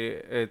movie,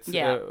 it's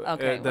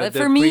okay. The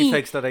for me,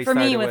 prefix that I for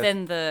me,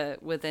 within the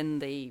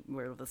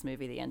world of this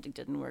movie, the ending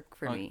didn't work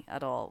for me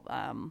at all.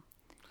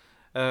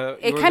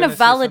 It kind of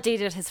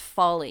validated his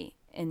folly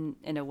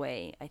in a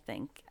way, I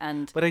think,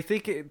 but I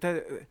think it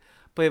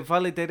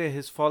validated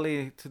his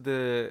folly to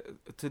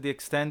the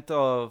extent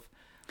of.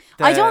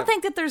 I don't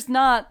think that there's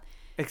not.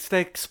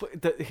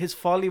 His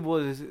folly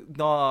was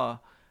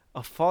not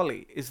a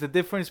folly. It's the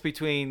difference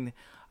between,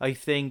 I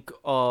think,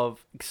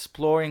 of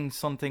exploring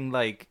something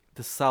like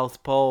the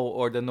South Pole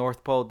or the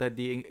North Pole, that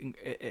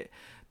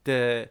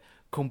the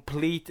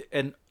complete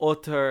and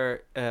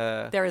utter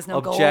there is no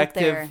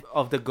objective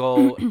of the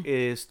goal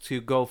is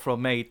to go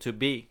from A to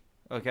B.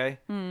 Okay,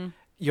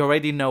 you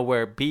already know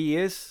where B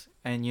is,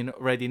 and you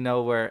already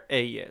know where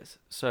A is,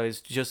 so it's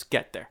just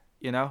get there.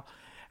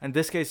 And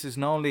this case is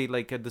not only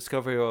like a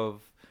discovery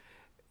of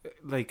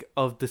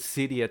the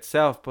city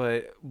itself,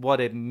 but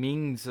what it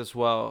means as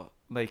well,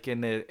 like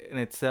in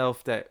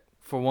itself, that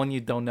for one,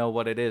 you don't know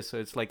what it is, so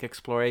it's like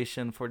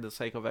exploration for the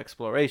sake of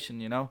exploration.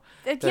 Well,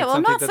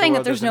 I'm not saying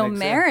that there's no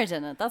merit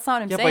in it. That's not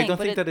what I'm saying. Yeah, but I don't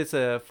think that it's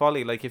a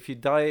folly. Like, if you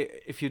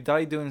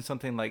die doing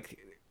something, like,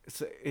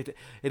 it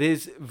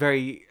is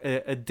very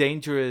a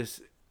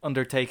dangerous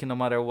undertaking, no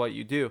matter what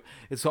you do.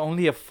 It's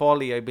only a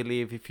folly, I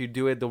believe, if you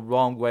do it the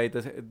wrong way,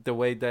 the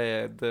way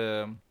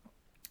that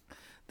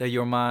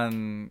your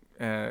man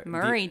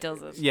Murray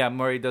does it. Yeah,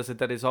 Murray does it.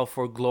 That is all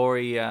for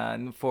glory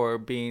and for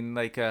being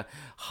like a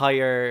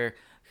higher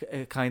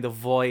kind of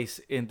voice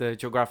in the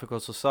Geographical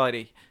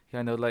Society.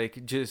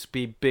 Like, just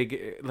be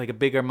big, like a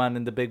bigger man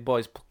in the big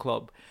boys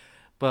club.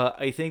 But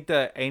I think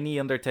that any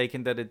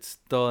undertaking that it's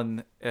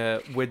done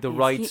with the He's-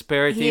 right he-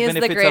 spirit, he even is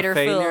if the it's a greater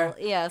failure,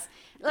 fool. Yes.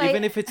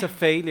 even if it's a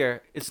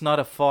failure, it's not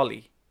a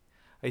folly.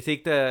 I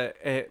think that,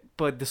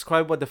 but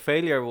describe what the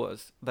failure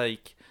was.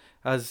 Like,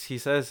 as he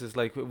says, is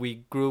like we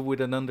grew with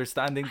an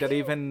understanding that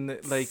even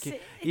like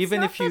it's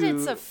even not if that you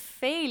it's a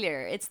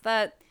failure. It's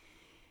that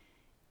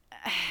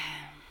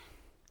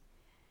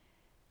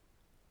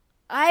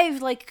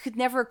I've like could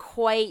never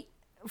quite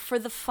for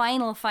the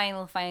final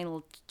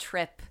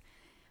trip.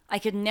 I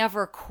could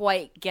never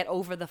quite get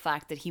over the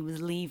fact that he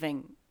was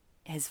leaving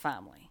his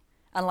family,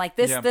 and like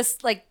Yeah.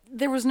 this like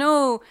there was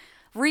no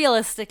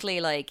realistically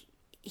like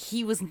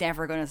he was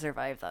never going to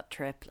survive that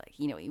trip. Like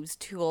he was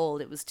too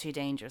old. It was too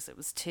dangerous. It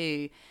was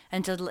too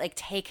and to like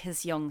take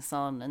his young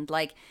son and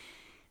like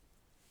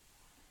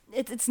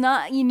it's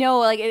not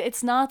like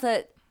it's not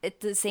that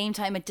at the same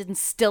time it didn't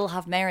still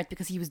have merit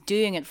because he was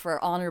doing it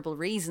for honorable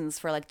reasons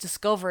for like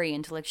discovery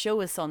and to like show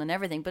his son and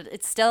everything, but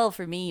it still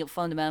for me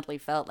fundamentally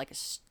felt like a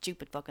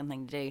stupid fucking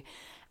thing to do,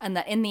 and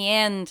that in the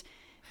end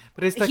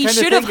But it's that he kind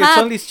of should thing. have It's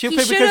had- only he stupid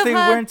should because have they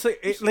had-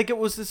 weren't like it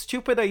was a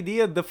stupid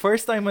idea the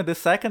first time and the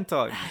second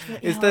time.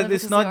 Is Yeah, that because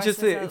it's they not are just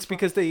so it's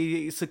because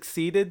they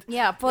succeeded.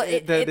 Yeah,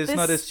 but that it's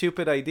not a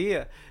stupid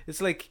idea. It's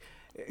like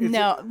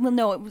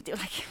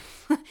like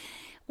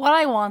what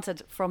I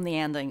wanted from the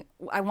ending,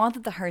 I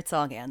wanted the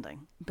Herzog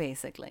ending,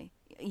 basically.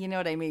 You know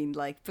what I mean?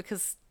 Like,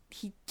 because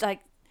he,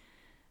 like,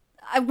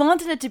 I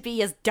wanted it to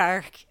be as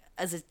dark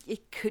as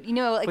it could,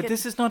 like. But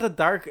this is not a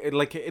dark.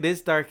 Like it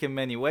is dark in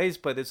many ways,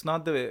 but it's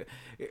not the.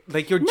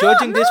 Like you're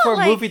judging this for a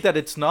like- movie that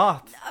it's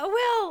not.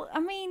 Well, I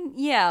mean,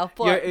 yeah,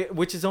 but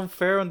Which is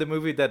unfair on the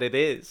movie that it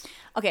is.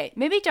 okay,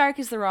 maybe dark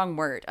is the wrong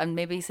word, and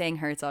maybe saying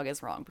Herzog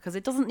is wrong because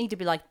it doesn't need to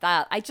be like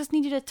that. I just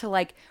needed it to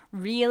like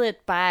reel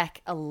it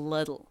back a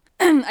little.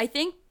 I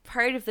think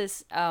part of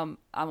this,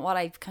 what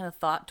I kind of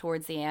thought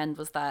towards the end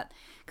was that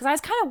because I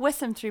was kind of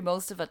with him through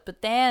most of it,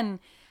 but then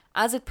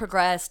as it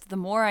progressed, the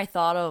more I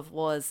thought of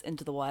was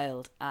Into the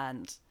Wild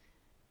and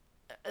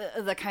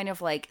the kind of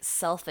like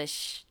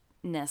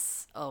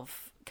selfishness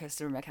of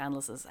Christopher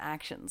McCandless's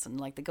actions and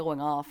like the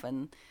going off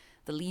and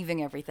the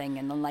leaving everything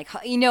and then like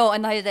and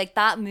how like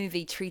that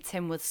movie treats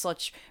him with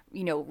such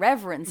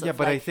reverence. Yeah, of,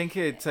 but like, I think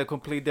it's a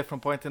complete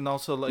different point, and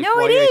also like No,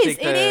 why it I is, think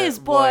it that is,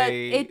 but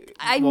why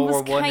I World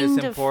was War One is kind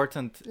of-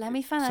 important. Let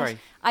me finish. Sorry.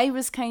 I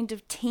was kind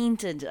of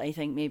tainted, I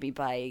think, maybe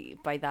by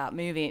that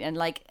movie, and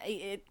like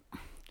it.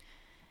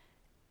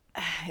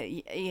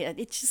 Yeah,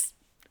 it's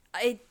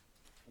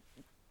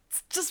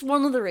just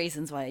one of the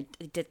reasons why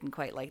I didn't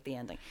quite like the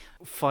ending.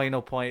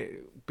 Final point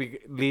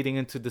leading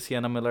into the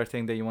Sienna Miller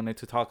thing that you wanted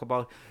to talk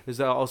about is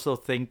I also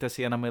think that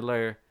Sienna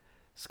Miller's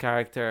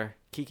character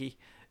Kiki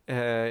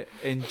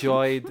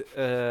enjoyed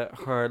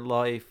her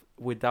life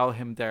without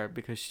him there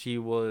because she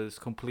was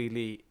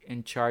completely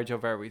in charge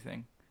of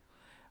everything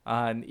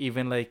and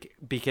even like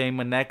became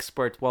an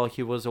expert while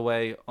he was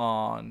away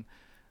on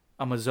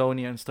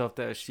Amazonia and stuff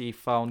that she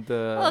found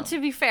the Well, to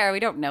be fair, we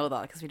don't know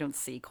that because we don't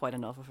see quite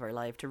enough of her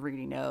life to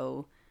really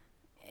know.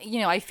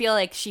 I feel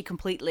like she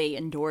completely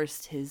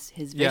endorsed his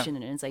vision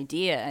and his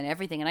idea and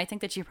everything, and I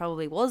think that she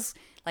probably was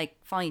like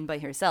fine by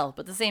herself,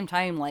 but at the same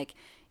time, like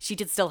she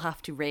did still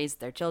have to raise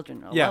their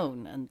children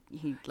alone, and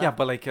he left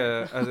but like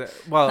as a,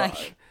 well.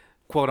 Like-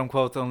 quote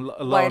unquote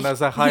alone While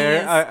as a he higher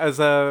is- as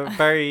a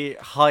very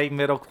high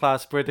middle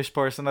class British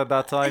person at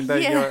that time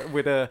that Yeah. you're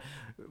with a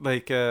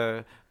like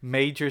a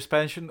major's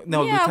pension Yeah,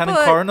 lieutenant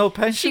but colonel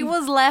pension. She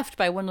was left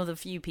by one of the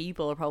few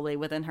people probably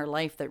within her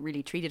life that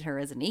really treated her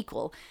as an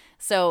equal.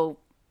 So,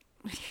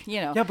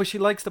 Yeah, but she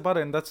likes the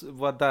butter, and that's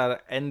what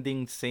that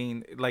ending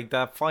scene, like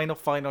that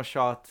final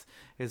shot,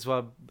 is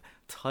what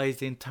ties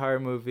the entire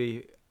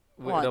movie.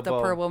 With what a the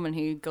bow. poor woman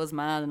who goes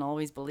mad and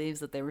always believes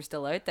that they were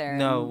still out there.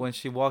 No, and- when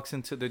she walks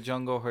into the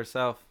jungle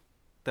herself,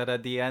 that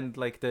at the end,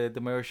 like the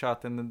mirror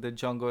shot and then the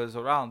jungle is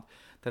around.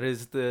 That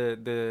is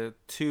the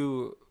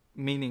two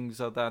meanings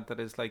of that. That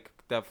is like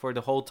that for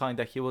the whole time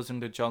that he was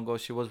in the jungle,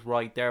 she was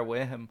right there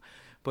with him,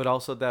 but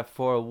also that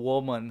for a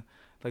woman,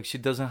 like she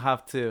doesn't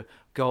have to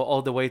go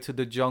all the way to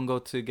the jungle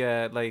to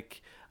get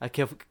like a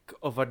gift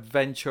of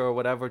adventure or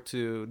whatever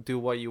to do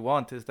what you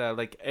want. Is that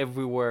like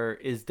everywhere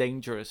is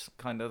dangerous,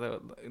 kind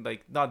of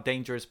like not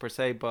dangerous per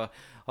se, but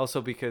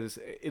also because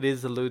it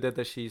is alluded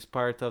that she's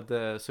part of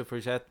the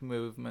suffragette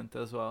movement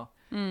as well.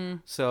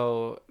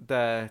 So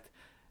that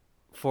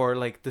for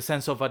like the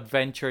sense of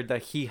adventure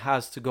that he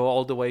has to go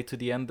all the way to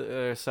the end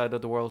side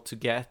of the world to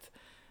get,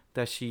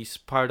 that she's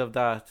part of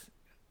that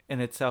in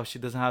itself. She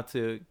doesn't have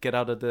to get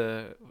out of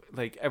the,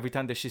 like every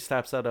time that she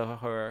steps out of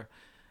her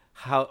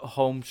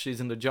home,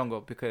 she's in the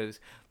jungle, because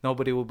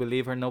nobody will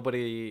believe her.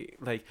 Nobody,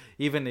 like,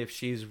 even if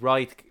she's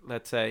right,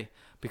 let's say,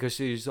 because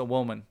she's a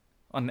woman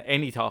on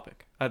any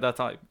topic at that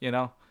time,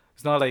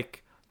 it's not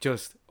like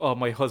just, oh,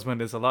 my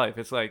husband is alive.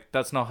 It's like,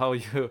 that's not how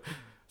you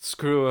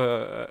screw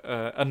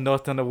a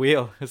nut on a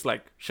wheel. It's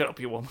like, shut up,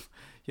 you woman.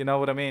 You know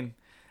what I mean?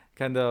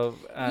 Kind of.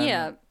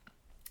 Yeah.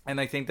 And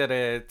I think that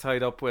it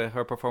tied up with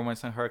her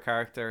performance and her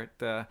character.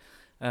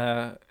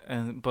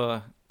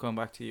 But going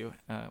back to you,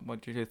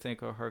 what did you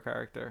think of her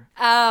character?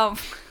 Yeah,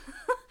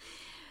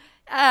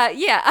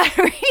 I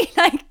really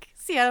like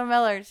Sienna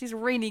Miller. She's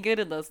really good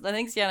at this. I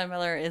think Sienna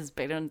Miller is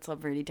been in some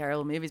really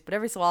terrible movies, but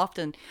every so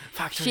often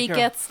she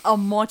gets a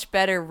much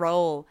better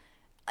role.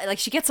 Like,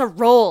 she gets a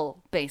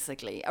role,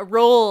 basically, a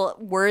role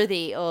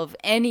worthy of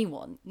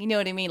anyone. You know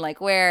what I mean? Like,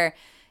 where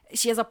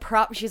she's a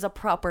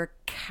proper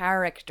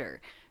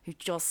character who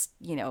just,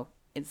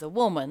 is a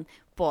woman,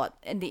 but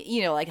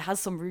like has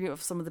some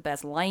of the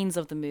best lines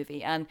of the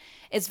movie, and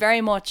it's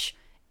very much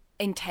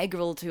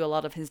integral to a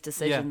lot of his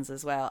decisions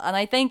as well. And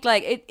I think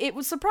like it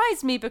would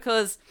surprise me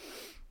because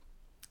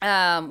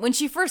when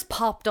she first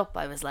popped up,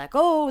 I was like,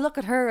 oh, look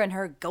at her and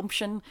her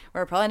gumption.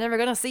 We're probably never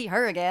going to see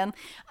her again.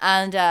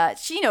 And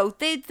she,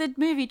 the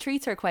movie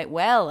treats her quite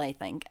well, I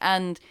think.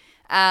 And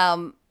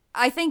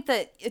I think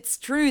that it's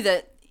true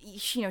that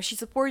she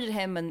supported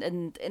him,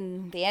 and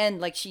in the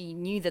end, like, she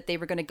knew that they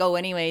were going to go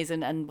anyways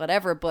and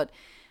whatever, but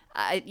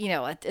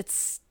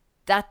it's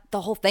that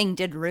the whole thing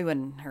did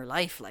ruin her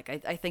life. Like,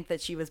 I think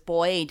that she was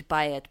buoyed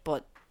by it,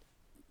 but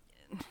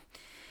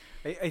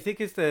I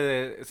think it's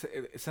the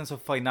sense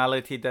of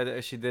finality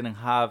that she didn't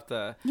have.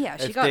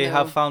 She got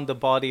have found the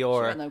body,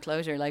 or she got no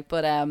closure. Like,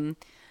 but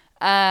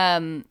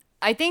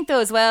I think though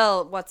as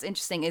well, what's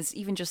interesting is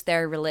even just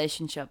their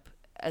relationship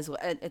as well,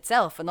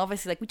 itself, and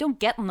obviously like we don't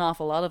get an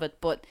awful lot of it,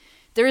 but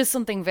there is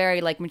something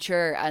very like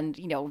mature and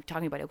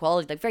talking about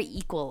equality, like very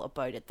equal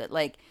about it. That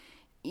like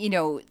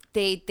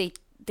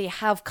they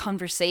have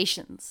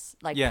conversations,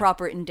 like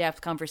proper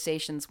in-depth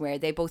conversations where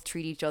they both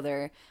treat each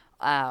other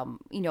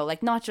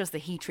like not just that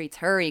he treats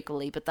her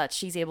equally, but that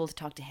she's able to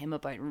talk to him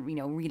about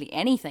really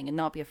anything and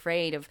not be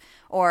afraid of,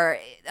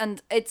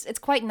 and it's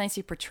quite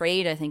nicely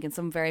portrayed, I think, in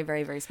some very,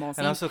 very, very small scenes.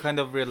 And also kind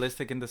of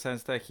realistic in the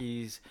sense that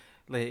he's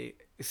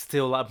like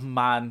still a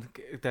man,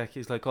 that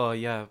he's like, oh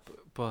yeah,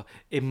 but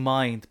in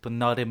mind but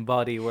not in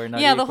body. We're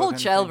not. Yeah, the whole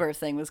childbirth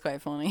thing was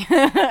quite funny.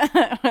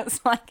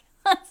 It's like,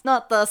 that's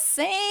not the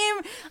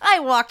same. I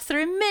walked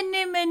through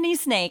many, many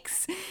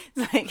snakes.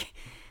 It's like,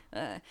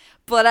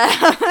 but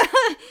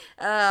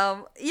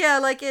yeah,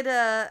 like it.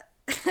 I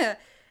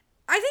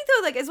think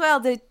though, like as well,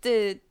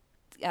 the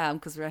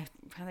because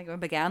I think we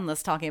began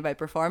this talking about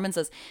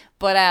performances,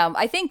 but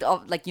I think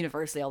like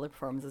universally all the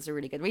performances are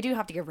really good. We do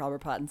have to give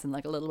Robert Pattinson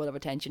like a little bit of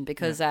attention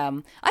because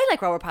I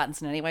like Robert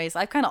Pattinson anyways.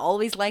 I've kind of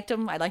always liked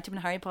him. I liked him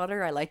in Harry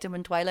Potter. I liked him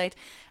in Twilight,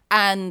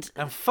 and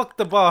fuck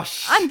the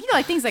Bosch. And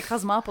like things like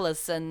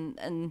Cosmopolis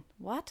and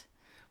what?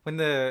 When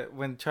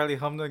Charlie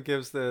Hunnam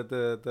gives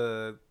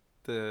the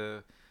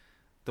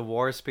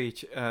war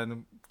speech,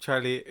 and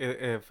Charlie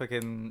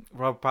fucking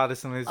Robert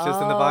Pattinson is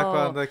just in the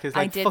background, like he's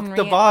like, fuck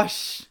the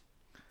Bosch.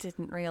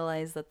 Didn't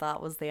realize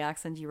that was the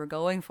accent you were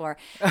going for,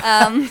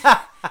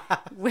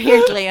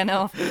 weirdly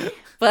enough,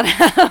 but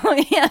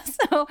yeah,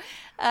 so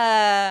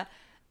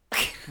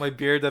my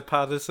bearded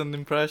Pattinson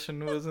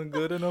impression wasn't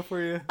good enough for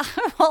you.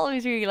 I've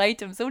always really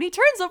liked him, so when he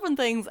turns up on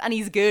things and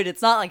he's good,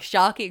 it's not like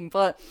shocking,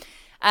 but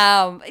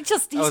I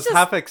was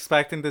half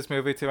expecting this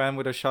movie to end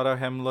with a shot of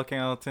him looking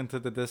out into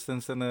the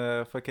distance in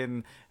a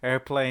fucking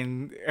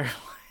airplane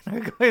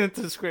going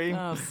into the screen.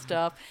 Oh,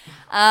 stop.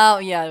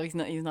 Yeah, he's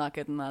not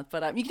good in that.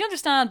 But you can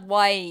understand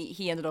why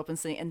he ended up in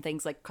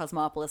things like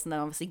Cosmopolis and then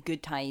obviously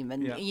Good Time,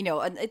 and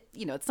and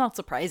it's not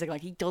surprising.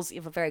 Like, he does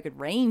have a very good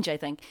range, I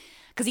think,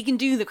 because he can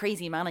do the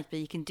crazy manic, but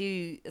he can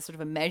do a sort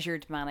of a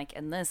measured manic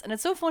in this. And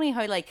it's so funny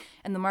how, like,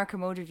 in the Mark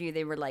Kermode review,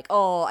 they were like,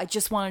 "Oh, I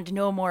just wanted to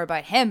know more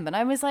about him," and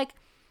I was like,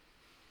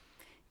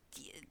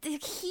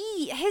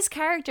 his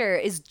character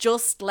is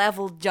just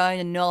leveled down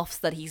enough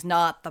that he's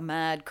not the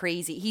mad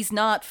crazy. He's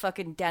not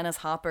fucking Dennis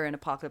Hopper in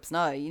Apocalypse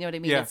Now. You know what I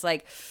mean? Yeah. It's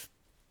like,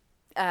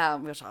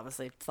 which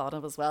obviously thought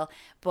of as well.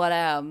 But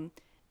I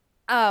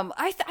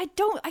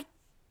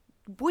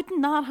would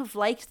not have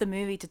liked the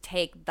movie to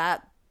take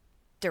that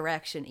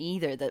direction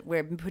either. That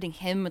we're putting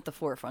him at the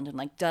forefront and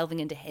like delving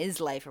into his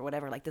life or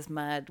whatever. Like this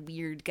mad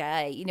weird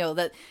guy,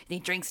 that he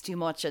drinks too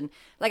much, and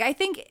like I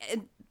think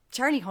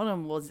Charlie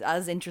Hunnam was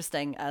as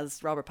interesting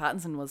as Robert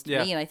Pattinson was to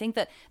me, and I think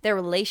that their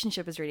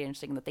relationship is really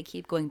interesting, that they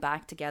keep going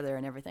back together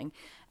and everything.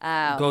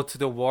 Go to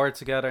the war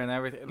together and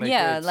everything.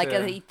 Like,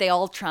 they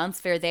all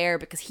transfer there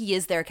because he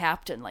is their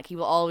captain. Like, he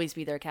will always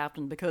be their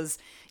captain because,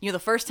 the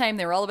first time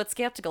they were all a bit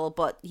skeptical,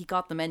 but he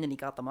got them in and he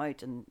got them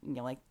out, and,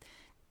 like,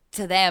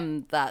 to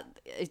them that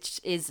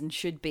it is and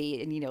should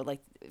be, and,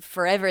 like,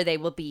 forever they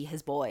will be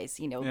his boys,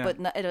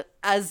 but not,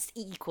 as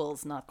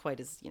equals, not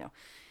quite as,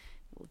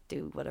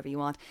 do whatever you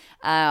want,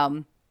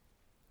 to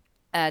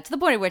the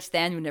point at which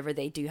then whenever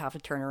they do have to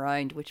turn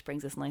around, which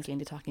brings us nicely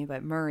into talking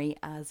about Murray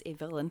as a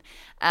villain,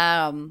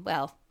 villain,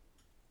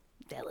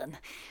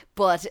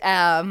 but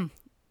kind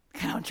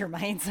of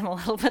undermines him a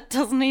little bit,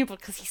 doesn't he?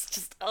 Because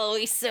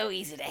he's so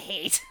easy to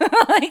hate.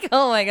 Like,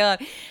 oh my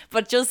god.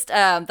 But just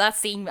that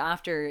scene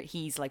after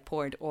he's like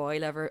poured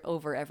oil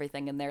over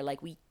everything, and they're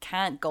like, we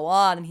can't go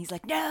on, and he's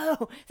like,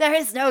 no, there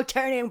is no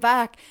turning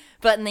back.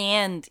 But in the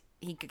end,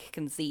 he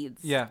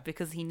concedes. Yeah.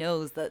 Because he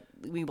knows that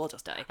we will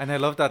just die. And I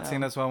love that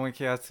scene as well when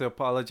he has to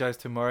apologize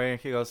to Murray.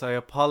 He goes, "I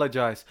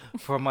apologize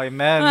for my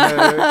men."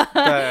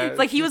 It's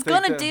like he was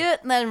gonna do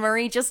it, and then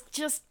Murray just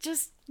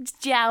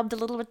jabbed a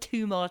little bit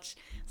too much.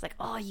 It's like,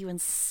 oh, you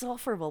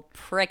insufferable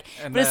prick.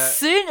 And, but as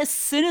soon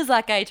as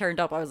that guy turned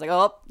up, I was like,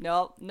 oh,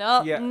 no,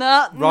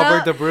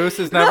 Robert the Bruce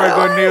is never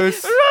good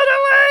news. Run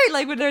away!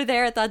 Like when they're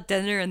there at that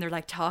dinner and they're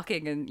like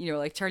talking, and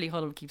like Charlie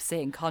Hunnam keeps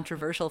saying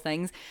controversial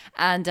things,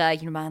 and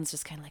Man's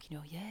just kind of like,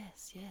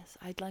 yes,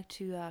 I'd like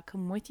to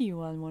come with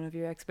you on one of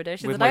your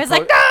expeditions. With and I was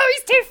like, no,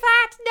 he's too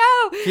fat.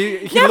 No,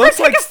 he looks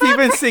like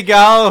Steven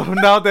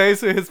Seagal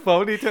nowadays with his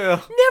ponytail.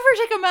 Never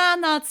take a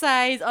man that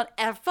size on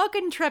a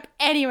fucking trip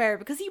anywhere,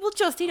 because he will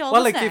just eat all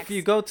the snacks. If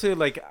you go to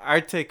like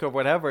Arctic or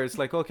whatever, it's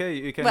like, okay,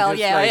 you can. Well,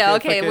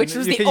 just, okay, which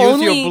was you the can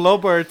only use your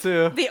blubber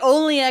to the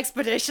only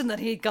expedition that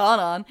he'd gone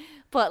on.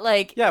 But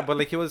like, yeah, but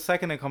like he was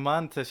second in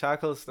command to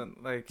Shackleton,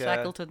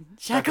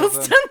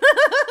 Shackleton.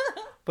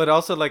 But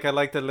also, like, I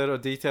like the little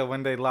detail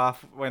when they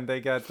laugh when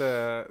they get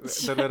the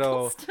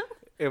little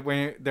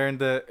when they're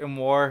in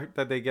war,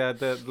 that they get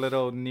the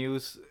little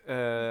news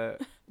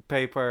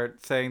paper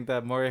saying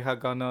that Murray had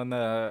gone on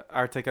a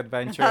Arctic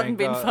adventure hadn't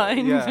been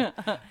fined. Yeah,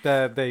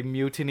 that they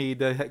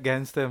mutinied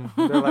against him.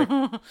 They're like,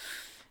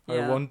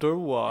 I wonder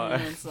why.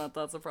 It's not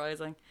that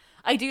surprising.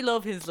 I do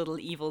love his little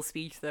evil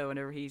speech, though,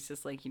 whenever he's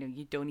just like,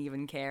 you don't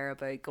even care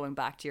about going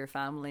back to your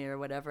family or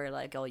whatever.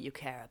 Like, all you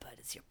care about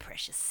is your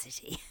precious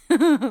city.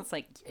 It's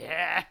like,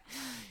 yeah.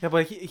 Yeah,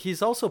 but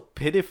he's also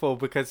pitiful,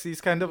 because he's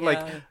kind of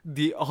like,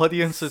 the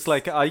audience is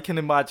like, I can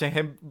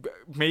imagine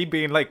me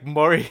being like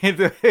Murray.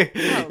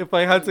 If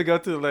I had to go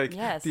to like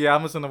the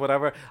Amazon or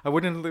whatever, I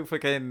wouldn't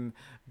fucking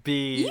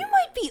be... You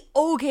might be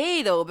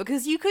okay, though,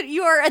 because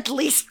you are at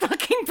least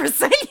fucking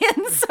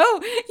Brazilian,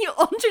 so you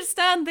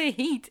understand the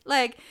heat.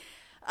 Like,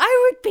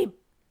 I would be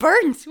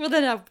burnt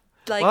within a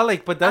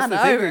but that's the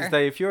thing, is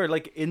that if you're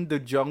like in the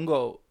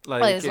jungle,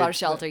 like, there's a lot of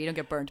shelter, you don't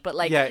get burnt, but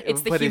like,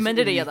 it's the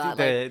humidity of that.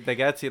 They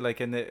get you like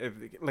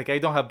like I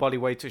don't have body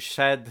weight to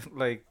shed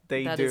like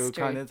they do,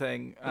 kind of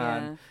thing.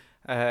 And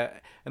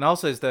and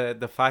also is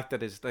the fact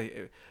that it's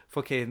like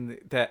fucking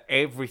that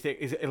everything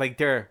is like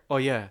there. Oh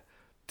yeah,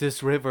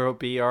 this river will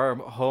be our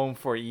home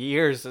for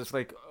years. It's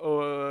like,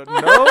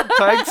 no,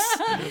 thanks.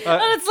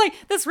 And it's like,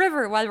 this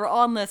river, while we're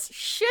on this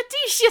shitty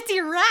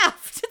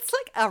raft. It's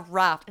like a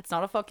raft. It's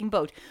not a fucking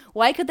boat.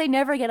 Why could they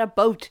never get a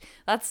boat?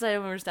 That's what I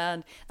don't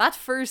understand. That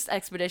first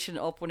expedition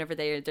up, whenever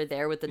they're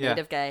there with the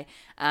native guy,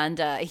 and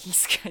I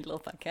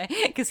love that guy,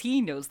 because he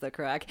knows the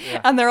crack.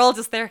 Yeah. And they're all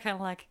just there kind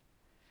of like,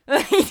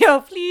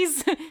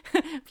 please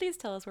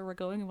tell us where we're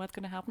going and what's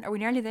going to happen. Are we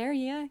nearly there?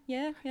 Yeah.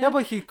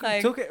 But he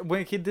took it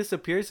when he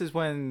disappears is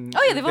when.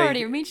 Oh yeah, they've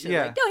already reached it.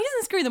 Yeah. Like, no, he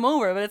doesn't screw them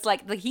over, but it's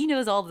like he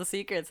knows all the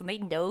secrets, and they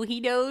know he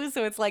knows.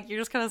 So it's like you're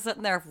just kind of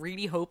sitting there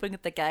really hoping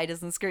that the guy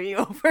doesn't screw you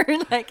over.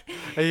 Like,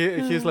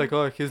 he's like,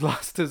 oh, he's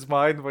lost his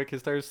mind. Like he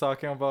starts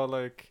talking about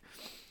like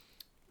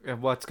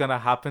what's gonna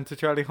happen to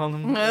Charlie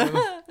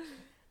Hunnam.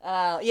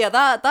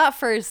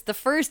 The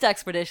first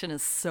expedition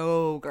is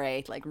so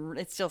great. Like,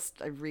 it's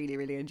just, I really,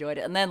 really enjoyed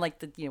it. And then like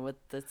with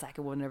the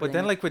second one and everything. But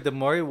then like with the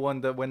Murray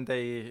one, that when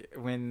the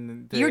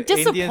you're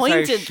disappointed,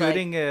 Indians are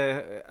shooting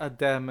at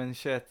them and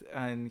shit,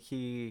 and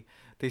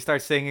they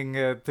start singing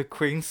the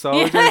Queen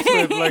Soldiers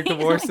with like the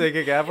worst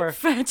singing ever.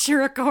 Fetch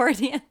your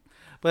accordion.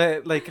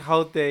 But like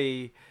how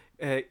they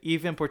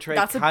even portray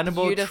that's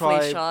cannibal a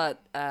beautifully tribe.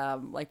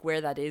 shot, like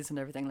where that is and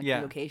everything, like the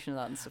location of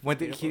that and stuff. When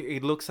he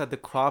looks at the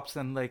crops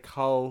and like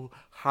how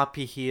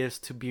happy he is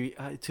to be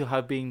to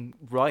have been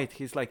right.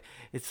 He's like,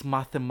 it's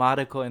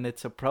mathematical in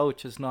its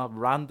approach. It's not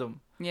random.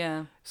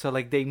 Yeah. So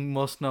like they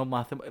must know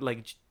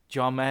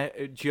geometry,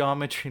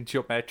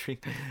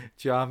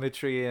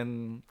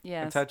 and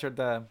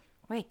etc.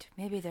 Wait,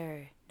 maybe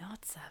they're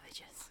not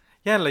savages.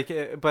 Yeah, like,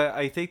 but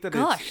I think that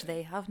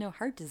they have no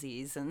heart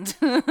disease, and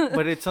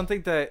but it's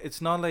something that it's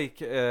not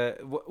like,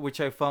 which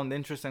I found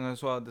interesting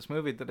as well. This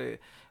movie that it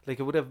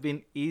would have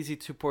been easy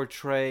to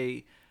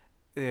portray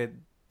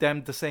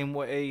them the same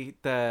way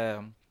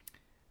the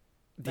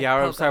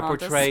Arabs are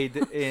portrayed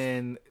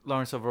in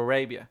Lawrence of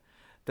Arabia.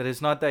 That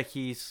it's not that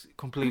he's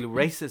completely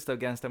racist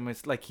against them.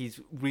 It's like he's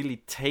really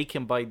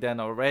taken by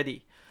them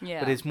already.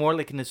 Yeah. But it's more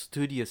like in a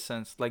studious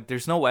sense. Like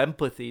there's no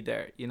empathy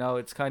there.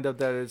 It's kind of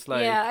that it's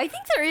like... Yeah, I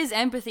think there is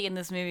empathy in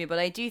this movie, but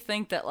I do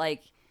think that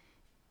like,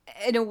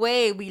 in a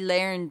way, we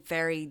learn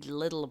very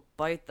little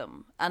about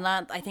them. And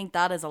I think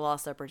that is a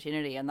lost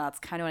opportunity. And that's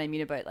kind of what I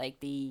mean about like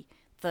the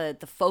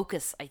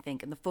focus, I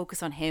think, and the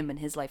focus on him and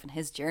his life and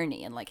his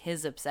journey and like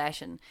his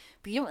obsession.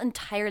 But you don't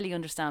entirely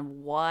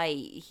understand why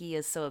he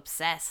is so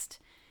obsessed,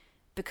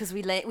 because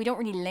we don't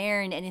really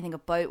learn anything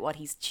about what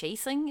he's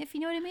chasing, if you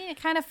know what I mean. It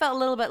kind of felt a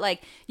little bit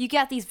like you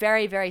get these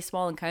very, very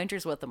small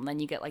encounters with them, and then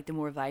you get like the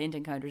more violent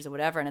encounters or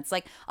whatever, and it's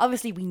like,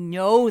 obviously we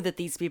know that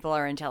these people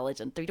are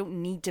intelligent. They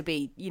don't need to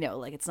be,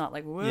 like it's not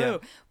like, whoa. Yeah.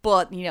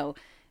 But,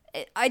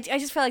 I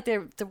just felt like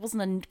there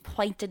wasn't a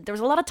point. There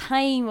was a lot of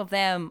time of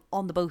them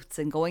on the boats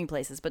and going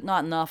places, but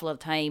not an awful lot of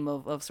time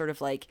of sort of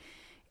like,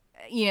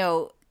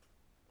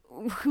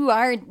 who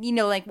are, you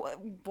know, like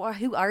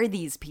who are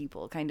these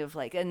people, kind of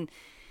like. And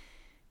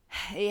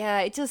yeah,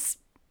 it just,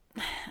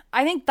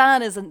 I think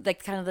that is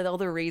like kind of the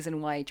other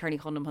reason why Charlie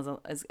Hunnam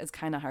is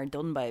kind of hard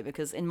done by,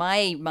 because in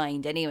my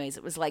mind anyways,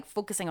 it was like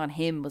focusing on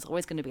him was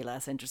always going to be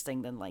less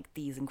interesting than like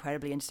these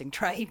incredibly interesting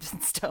tribes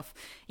and stuff,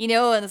 you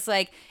know. And it's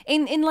like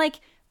in like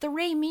the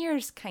Ray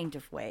Mears kind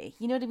of way,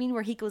 you know what I mean,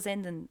 where he goes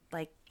in and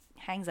like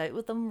hangs out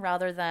with them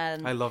rather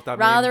than, I love that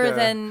rather meme,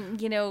 than,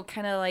 you know,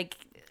 kind of like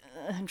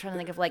I'm trying to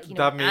think of like, you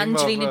know, that meme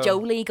Angelina of,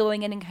 Jolie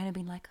going in and kind of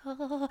being like,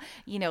 oh,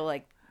 you know,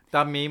 like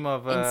that meme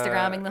of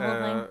Instagramming the whole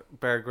thing.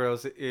 Bear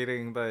Grylls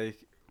eating like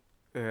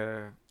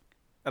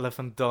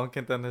elephant dunk,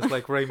 and then there's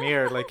like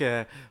Rainier, like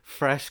a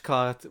fresh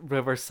caught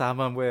river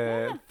salmon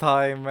with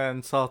thyme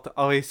and salt.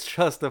 Oh, he's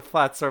just a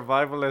fat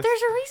survivalist.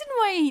 There's a reason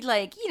why he,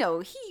 like, you know,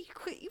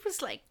 he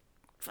was like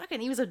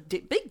fucking, he was a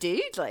big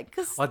dude, like,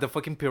 cause Oh, the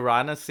fucking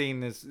piranha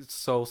scene is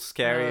so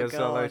scary Oh, as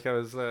well. God. Like, I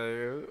was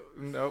like,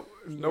 nope,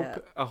 Yeah.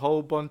 a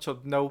whole bunch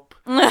of nope.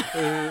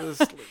 It's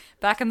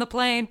back in the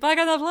plane. like,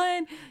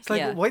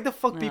 Yeah. why the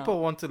fuck No. people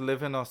want to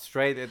live in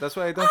Australia? That's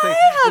why I don't think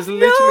have it's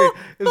literally,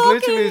 no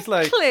it's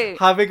like fucking clue.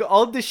 having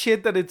all the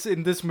shit that it's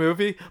in this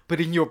movie,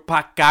 but in your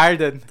back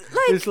garden.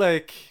 It's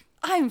like,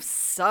 I'm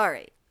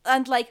sorry,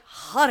 and like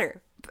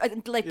hotter,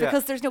 like Yeah.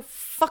 because there's no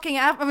fucking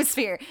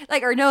atmosphere,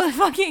 like, or no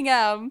fucking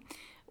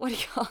what do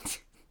you call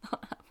it?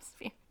 Not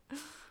atmosphere.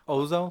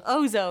 ozone.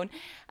 Ozone.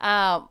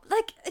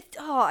 Like,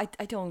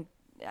 I don't.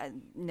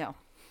 No.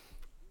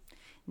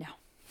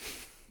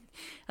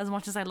 As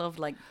much as I love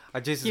like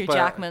Jesus, Hugh but-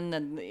 Jackman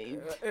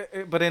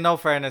and But in all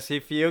fairness,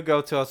 if you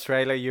go to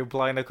Australia, you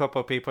blind a couple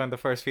of people in the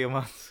first few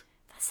months.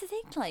 that's the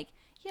thing, like,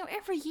 you know,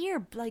 every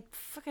year, like,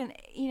 fucking,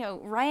 you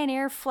know,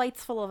 Ryanair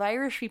flights full of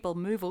Irish people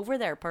move over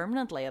there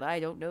permanently, and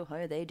I don't know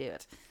how they do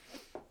it.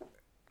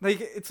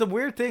 Like, it's a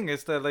weird thing,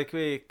 is that, like,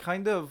 we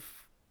kind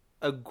of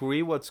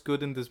agree what's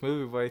good in this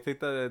movie, but I think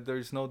that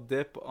there's no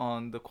dip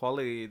on the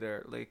quality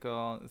there, like,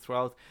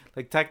 throughout.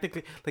 Like,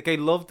 technically, like, I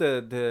love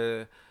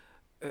the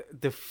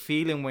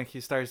feeling when he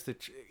starts to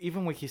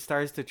even when he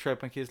starts the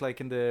trip and he's like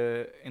in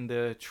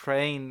the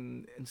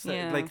train and stuff,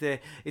 Yeah.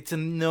 like it's a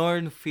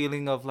northern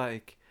feeling of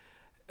like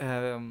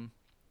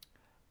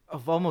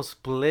of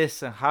almost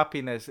bliss and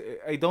happiness.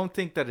 I don't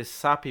think that is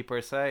sappy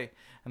per se,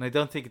 and I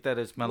don't think that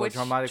is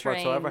melodramatic train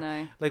whatsoever.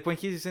 now? Like when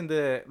he's in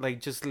the, like,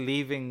 just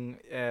leaving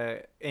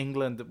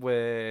England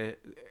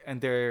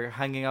and they're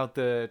hanging out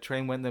the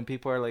train window and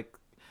people are like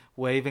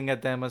waving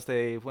at them as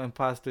they went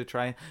past the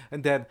train.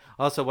 And then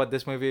also what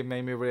this movie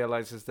made me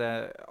realize is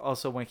that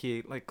also when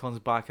he like comes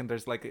back and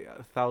there's like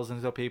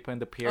thousands of people in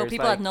the piers, Oh,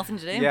 people like, had nothing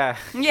to do. yeah.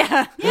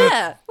 Yeah.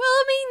 Well,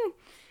 I mean,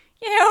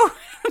 you know,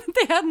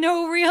 they had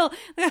no real,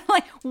 they had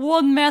like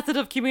one method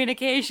of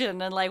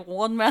communication and like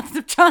one method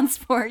of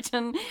transport,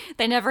 and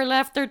they never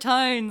left their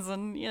towns,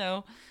 and, you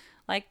know,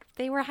 like,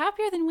 they were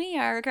happier than we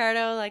are,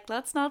 Ricardo. Like,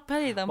 let's not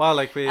pity them. Well,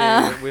 like we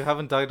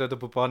haven't died of the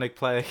bubonic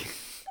plague.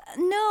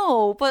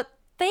 No, but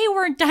they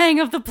weren't dying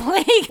of the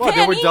plague. Well, they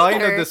then were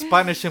dying either. of the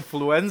Spanish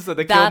influenza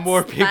that killed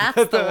more people.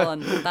 That's the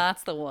one.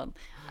 That's the one.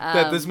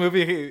 That this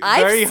movie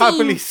I've very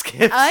happily seen-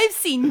 skips. I've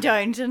seen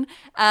Downton.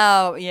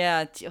 Oh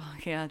yeah,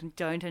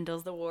 Downton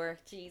does the war.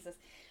 Jesus,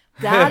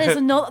 that is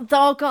another.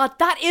 Oh god,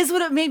 that is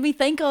what it made me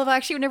think of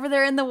actually. Whenever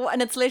they're in the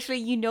and it's literally,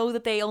 you know,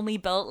 that they only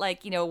built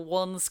like, you know,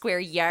 1 square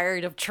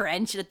yard of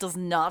trench. It does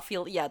not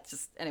feel. Yeah, it's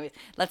just, anyways.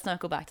 Let's not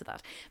go back to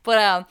that.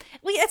 But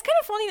it's kind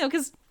of funny though,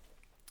 because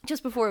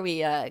just before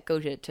we go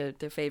to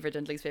the favorite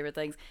and least favorite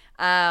things,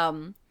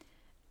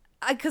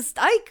 because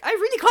I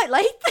really quite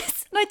like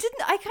this, and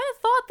I kind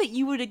of thought that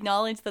you would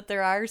acknowledge that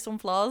there are some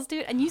flaws to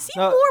it, and you seem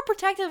No. more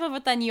protective of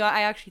it than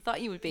I actually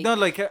thought you would be. No,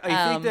 like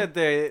I think that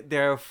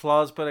there are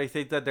flaws, but I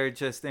think that they're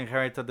just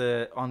inherent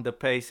on the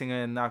pacing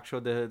and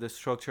actual the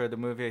structure of the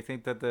movie. I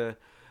think that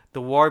the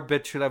war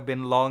bit should have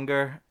been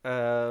longer.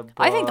 I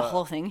think the but-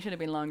 whole thing should have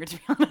been longer, to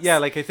be honest. Yeah,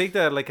 like I think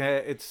that like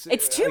it's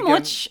Too again,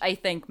 much, I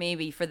think,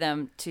 maybe for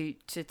them to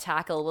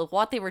tackle with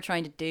what they were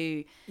trying to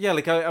do. Yeah,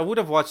 like I would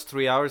have watched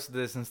 3 hours of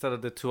this instead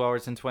of the 2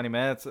 hours and 20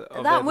 minutes.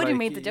 Of That it, would have like,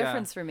 made the yeah.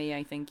 difference for me,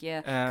 I think.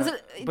 Yeah, because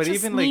it but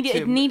just even, like, needed, to-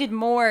 it needed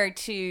more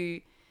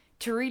to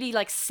really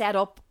like set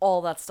up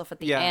all that stuff at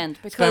the Yeah, end.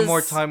 Because spend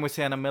more time with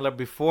Sienna Miller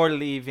before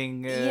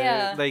leaving.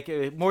 Yeah. Like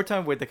more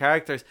time with the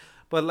characters.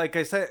 But like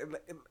I said,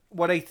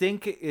 what I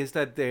think is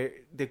that there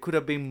could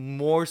have been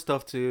more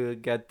stuff to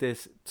get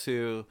this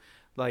to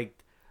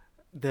like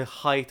the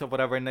height of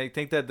whatever. And I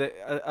think that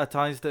at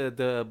times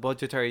the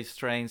budgetary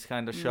strains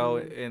kind of show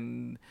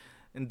in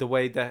the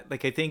way that,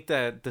 like, I think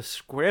that the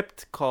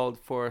script called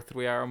for a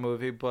 3-hour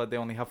movie, but they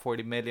only have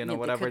 40 million Yeah, or they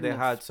whatever they couldn't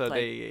have, had, so like-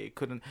 they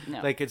couldn't.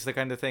 No. Like, it's the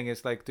kind of thing.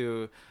 It's like,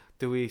 do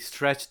we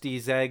stretch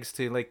these eggs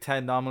to like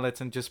 10 omelets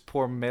and just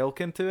pour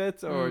milk into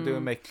it, or do we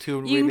make two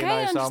you really can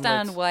kind nice of understand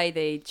omelets? why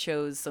they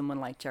chose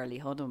someone like Charlie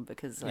Hunnam,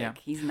 because like Yeah.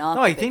 he's not.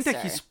 No, the I big think that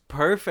star. he's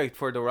perfect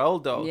for the role,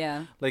 though.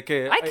 Yeah. Like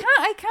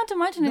I can't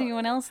imagine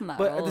anyone else in that.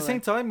 But role, at the same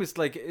like. time, it's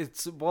like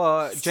it's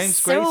what He's James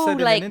just Gray so, said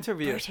in like, an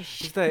interview.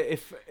 British. Is that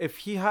if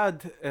he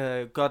had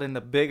gotten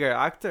a bigger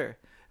actor,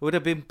 would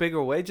have been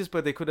bigger wages,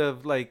 but they could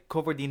have like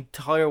covered the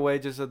entire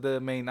wages of the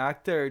main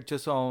actor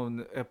just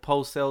on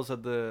post sales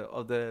of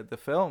the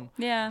film.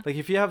 Yeah. Like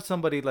if you have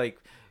somebody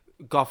like,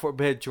 God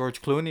forbid,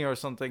 George Clooney or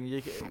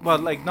something, well,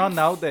 like not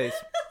nowadays.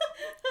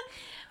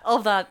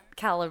 Of that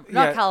caliber,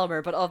 not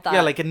caliber, but of that.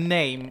 Yeah, like a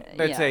name.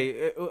 Let's yeah.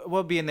 say what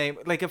would be a name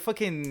like a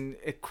fucking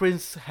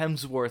Chris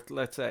Hemsworth.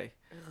 Let's say.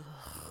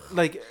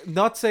 Like,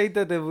 not say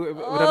that it would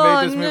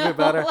have made this movie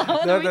better.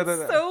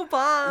 No. So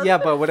bad. Yeah,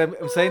 but what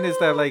I'm saying is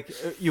that like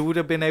you would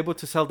have been able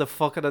to sell the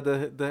fuck out of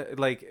the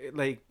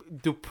like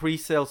do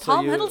pre-sales.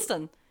 Tom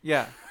Hiddleston.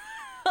 Yeah.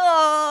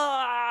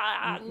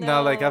 No.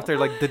 No, like after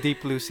like the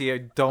Deep Blue Sea, I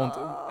don't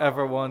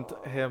ever want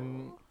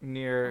him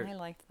near. I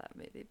liked that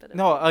movie, but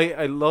no,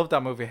 I love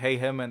that movie. Hey,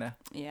 him in it.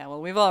 Yeah, well,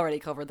 we've already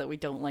covered that we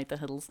don't like the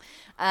Hiddles.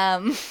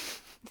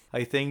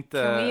 I think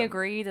that. Can we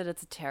agree that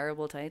it's a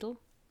terrible title?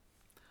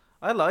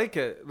 I like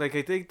it. Like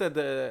I think that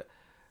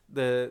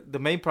the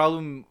main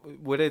problem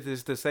with it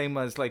is the same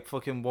as like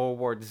fucking World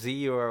War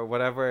Z or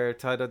whatever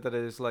title that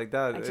is like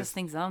that. I just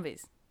think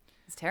zombies.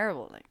 It's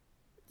terrible. Like.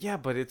 Yeah,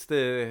 but it's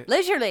the.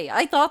 Literally,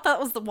 I thought that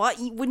was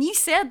when you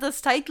said this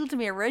title to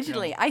me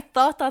originally. I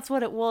thought that's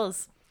what it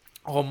was.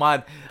 Oh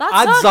man, that's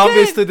add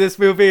zombies good. to this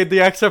movie in the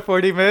extra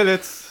 40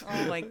 minutes.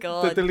 Oh my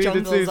god, the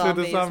deleted jungle scenes zombies,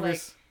 with the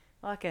zombies.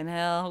 Like, fucking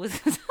hell.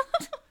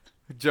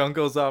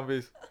 Jungle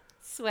zombies.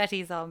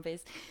 Sweaty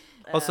zombies.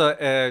 Also,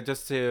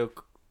 just to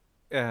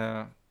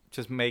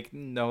just make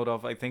note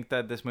of, I think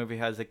that this movie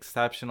has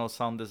exceptional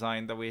sound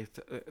design. That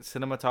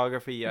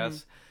cinematography,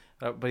 yes,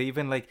 but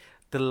even like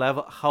the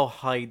level, how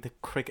high the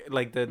cricket,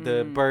 like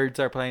the birds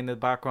are playing in the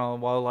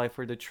background, wildlife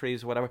or the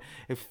trees, whatever.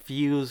 It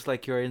feels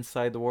like you're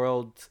inside the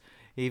world.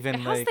 Even it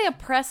has the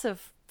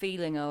oppressive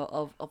feeling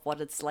of what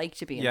it's like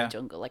to be in the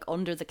jungle, like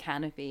under the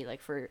canopy,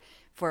 like for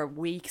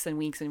weeks and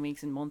weeks and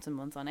weeks and months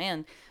on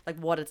end, like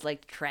what it's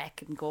like to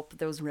trek and go up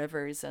those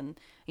rivers, and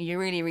you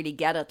really, really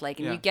get it. Like,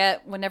 and you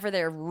get, whenever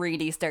they're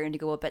really starting to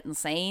go a bit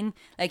insane,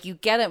 like you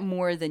get it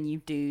more than you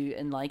do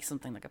in like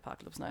something like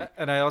Apocalypse Now.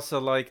 And I also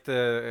like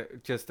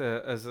as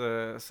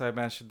I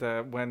mentioned,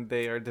 that when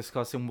they are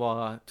discussing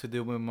what to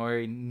do with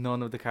Murray,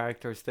 none of the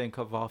characters think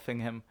of offing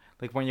him.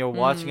 Like when you're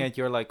watching it,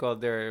 you're like, oh,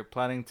 they're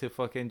planning to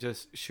fucking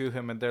just shoot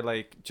him, and they're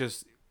like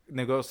just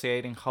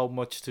negotiating how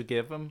much to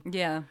give him.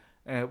 Yeah.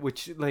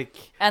 Which like,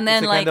 and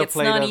then like it's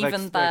not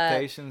even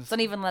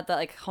that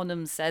like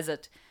Hunnam says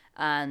it,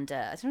 and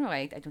I don't know,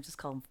 I don't just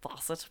call him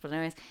Fawcett, but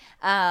anyways,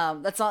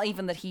 that's not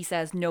even that he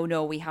says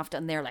no we have to,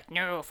 and they're like,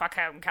 no, fuck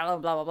him, kill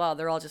him, blah blah blah.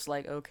 They're all just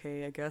like,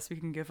 okay, I guess we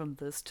can give him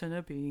this tin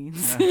of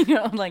beans. You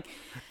know, like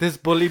this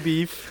bully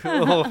beef.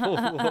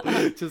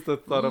 Just the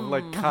thought of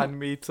like canned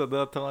meats at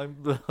that time.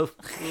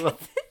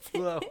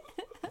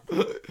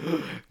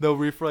 No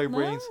refried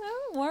brains.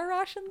 No more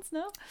rations.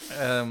 No.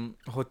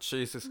 Oh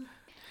Jesus.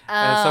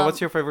 So what's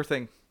your favorite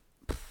thing?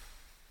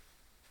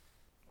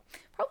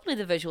 Probably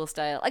the visual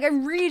style. Like I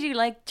really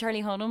like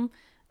Charlie Hunnam,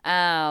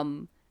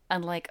 and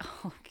like,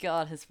 oh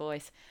god, his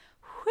voice.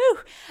 Whew!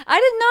 I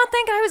did not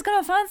think I was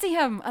gonna fancy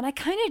him, and I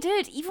kind of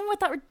did. Even with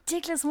that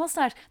ridiculous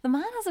mustache, the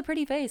man has a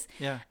pretty face.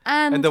 Yeah,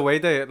 and the way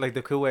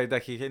the cool way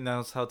that he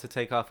knows how to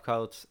take off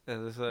coats.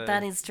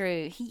 That is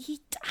true. I think he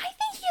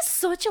is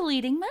such a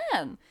leading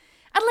man,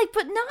 and like,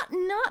 but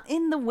not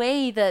in the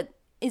way that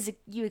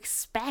you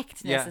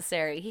expect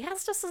necessary. He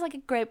has just like a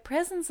great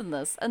presence in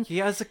this, and he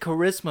has a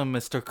charisma,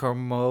 Mr.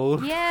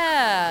 Kermode.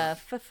 Yeah,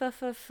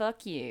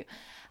 fuck you.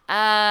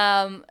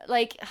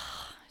 Like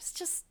it's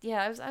just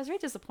I was really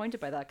disappointed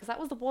by that, because that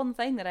was the one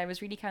thing that I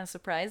was really kind of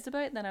surprised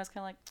about, and then I was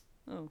kind of like,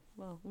 oh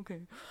well, okay.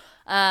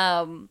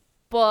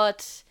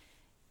 But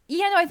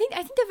yeah, no, I think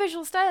the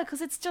visual style,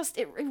 because it's just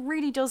it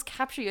really does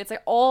capture you. It's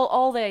like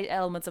all the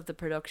elements of the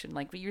production,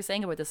 like what you're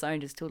saying about the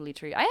sound is totally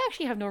true. I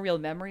actually have no real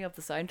memory of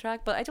the soundtrack,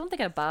 but I don't think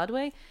in a bad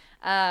way.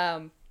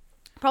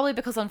 Probably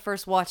because on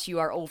first watch you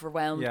are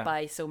overwhelmed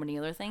by so many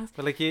other things.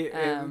 But like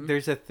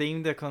there's a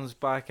theme that comes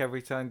back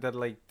every time, that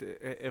like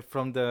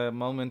from the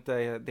moment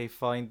they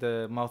find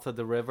the mouth of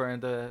the river,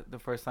 and the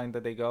first time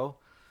that they go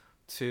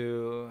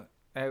to.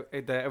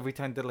 Every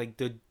time that like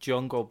the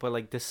jungle, but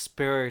like the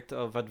spirit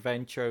of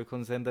adventure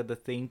comes in, that the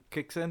theme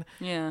kicks in,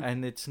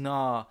 and it's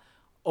not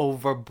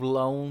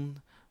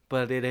overblown,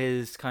 but it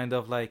is kind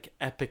of like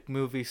epic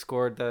movie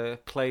score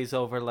that plays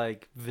over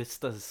like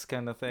vistas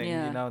kind of thing.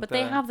 You know, but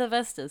they have the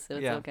vistas, so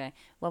it's okay.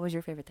 What was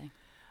your favorite thing?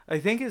 I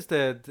think it's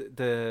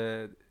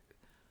the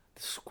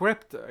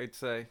script. I'd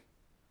say,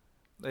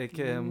 like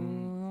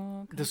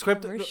the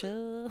script.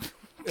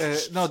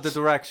 No, the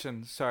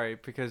direction. Sorry,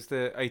 because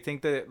I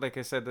think that, like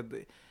I said,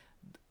 that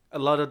a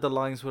lot of the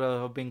lines would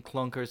have been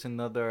clunkers in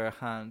other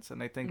hands,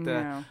 and I think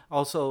that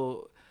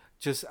also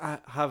just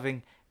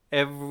having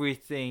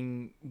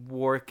everything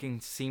working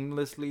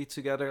seamlessly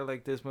together,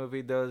 like this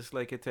movie does,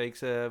 like it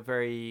takes a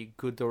very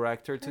good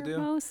director to do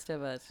most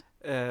of it.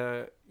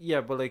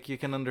 Yeah, but like you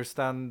can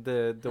understand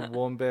the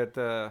one bit.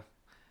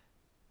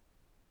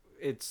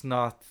 It's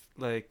not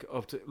like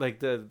up to like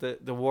the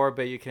war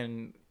bit. You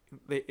can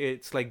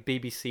it's like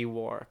BBC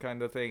War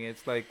kind of thing.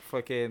 It's like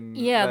fucking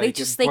Yeah, like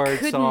they bird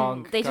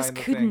song couldn't they just kind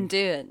of couldn't thing.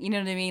 do it. You know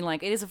what I mean?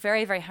 Like it is a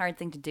very very hard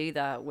thing to do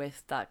that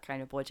with that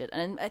kind of budget,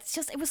 and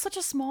it was such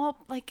a small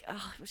like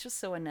it was just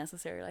so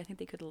unnecessary. I think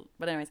they could.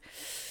 But anyways,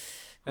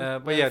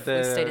 But yeah,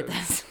 we've stated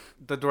this.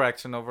 the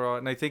direction overall,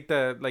 and I think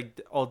that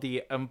like all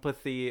the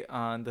empathy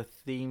and the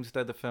themes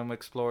that the film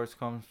explores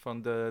comes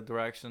from the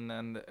direction,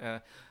 and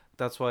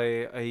that's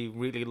why I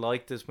really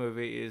like this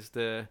movie is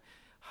the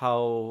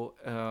how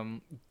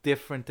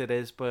different it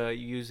is, but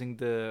using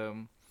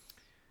the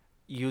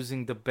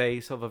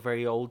base of a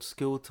very old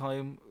school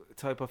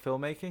type of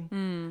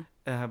filmmaking,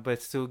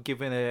 but still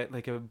giving it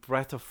like a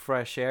breath of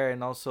fresh air,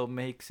 and also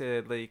makes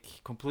it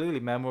like completely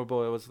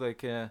memorable. It was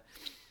like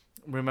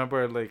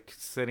remember like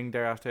sitting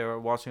there after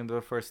watching it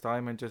the first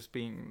time and just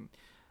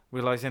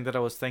realizing that I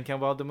was thinking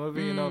about the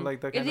movie, you know, like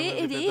that kind of movie.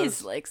 It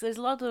is like so there's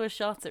a lot of those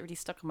shots that really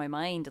stuck in my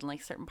mind and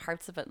like certain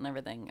parts of it and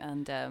everything,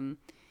 and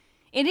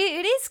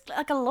it is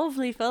like a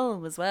lovely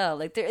film as well.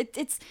 Like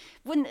it's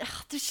when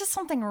there's just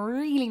something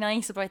really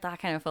nice about that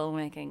kind of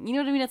filmmaking. You know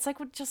what I mean? It's like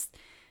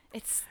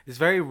it's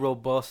very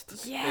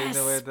robust. yes,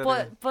 in a way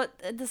that but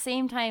at the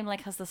same time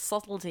like has the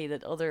subtlety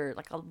that other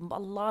like a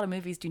lot of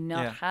movies do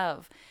not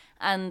have,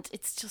 and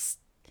it's just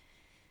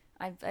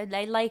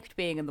I liked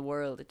being in the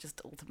world. It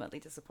just ultimately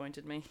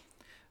disappointed me.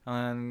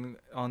 And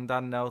on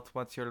that note,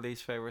 what's your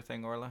least favorite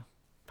thing, Orla?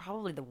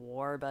 Probably the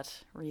war,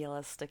 but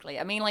realistically,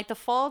 I mean, like the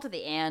fall to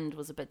the end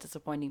was a bit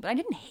disappointing, but I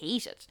didn't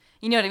hate it.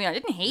 You know what I mean? I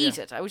didn't hate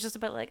it. I was just a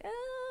bit like,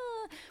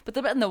 but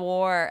the bit in the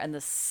war and the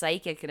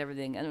psychic and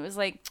everything, and it was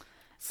like,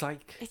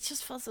 Psych. it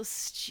just felt so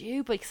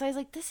stupid because I was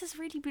like, this is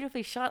really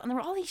beautifully shot, and there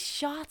were all these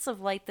shots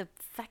of like the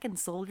fucking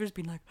soldiers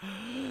being like,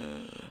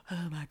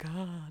 oh my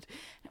god,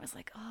 and it was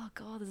like, oh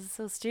god, this is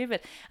so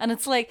stupid, and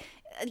it's like,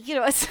 you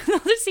know, it's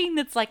another scene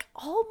that's like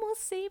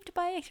almost saved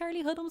by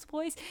Charlie Hunnam's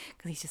voice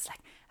because he's just like,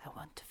 I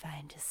want to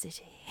find a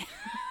city.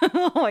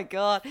 Oh my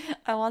god,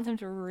 I want him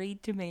to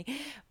read to me,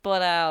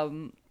 but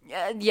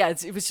yeah,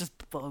 it was just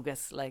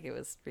bogus. Like it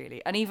was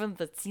really, and even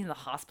the scene in the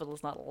hospital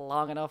is not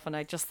long enough. And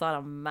I just thought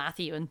of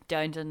Matthew and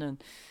Downton,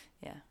 and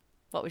yeah.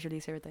 What was your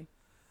least favorite thing?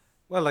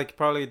 Well, like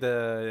probably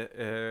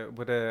the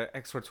with an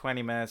extra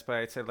 20 minutes, but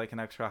I'd say like an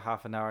extra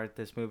half an hour.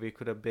 This movie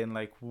could have been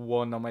like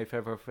one of my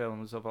favorite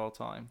films of all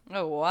time.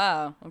 Oh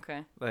wow,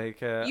 okay.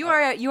 Like you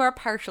are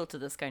partial to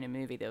this kind of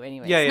movie though.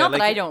 Anyway, yeah, it's not like,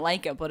 that I don't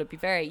like it, but it'd be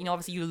very, you know,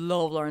 obviously you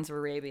love Lawrence of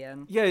Arabia.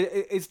 And yeah,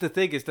 it's the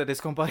thing is that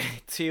it's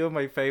combined two of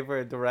my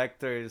favorite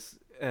directors,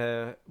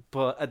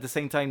 but at the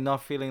same time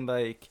not feeling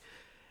like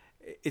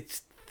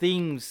it's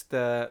themes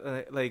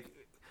that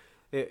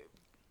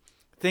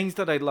things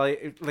that I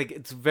like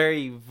it's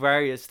very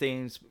various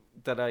themes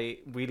that I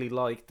really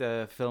like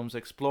the films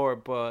explore,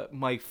 but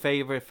my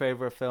favorite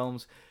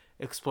films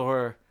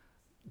explore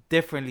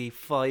differently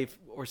 5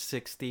 or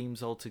 6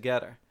 themes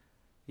altogether,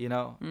 you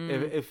know.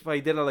 If I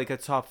did like a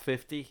top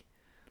 50,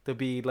 there'd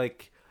be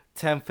like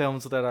 10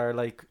 films that are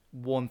like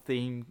one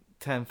theme,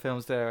 10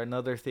 films that are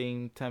another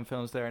theme, 10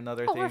 films that are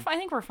another theme. I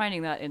think we're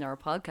finding that in our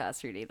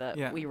podcast, really,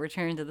 that we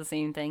return to the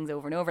same things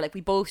over and over. Like,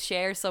 we both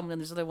share some, and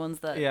there's other ones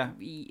that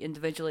we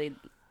individually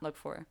look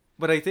for.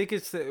 But I think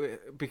it's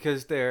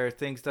because there are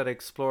things that I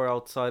explore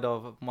outside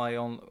of my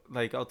own,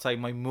 like outside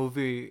my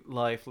movie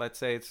life. Let's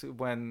say it's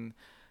when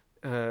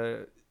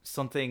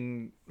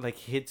something like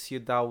hits you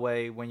that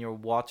way when you're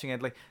watching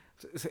it.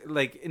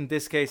 Like in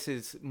this case,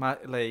 it's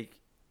like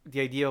the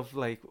idea of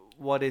like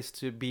what is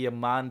to be a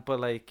man, but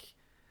like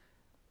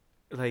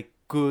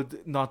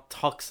good, not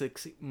toxic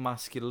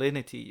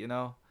masculinity, you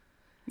know.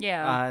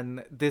 Yeah.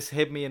 And this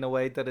hit me in a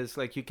way that is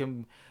like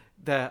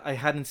that I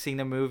hadn't seen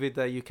a movie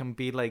that you can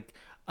be like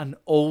an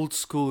old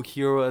school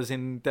hero, as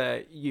in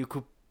that you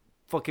could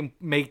fucking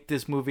make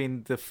this movie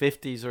in the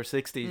 50s or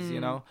 60s, you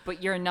know.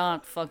 But you're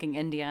not fucking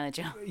Indiana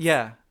Jones.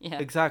 Yeah,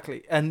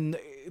 exactly. And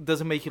it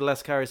doesn't make you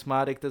less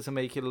charismatic, doesn't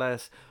make you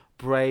less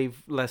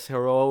brave, less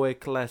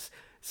heroic, less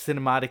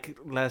cinematic,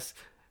 less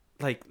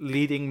like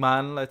leading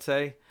man, let's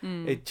say.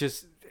 It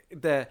just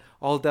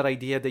all that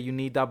idea that you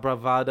need that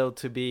bravado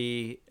to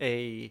be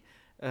a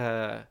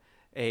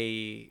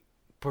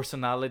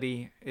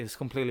personality is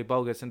completely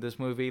bogus. In this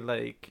movie,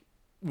 like,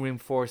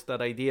 reinforced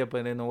that idea,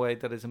 but in a way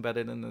that is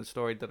embedded in the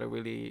story that I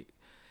really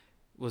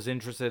was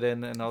interested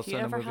in, and also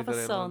in a movie that I love. If you ever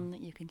have a son,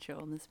 you can show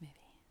him this movie.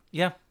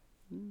 Yeah.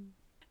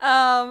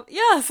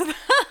 Yeah, so that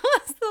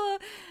was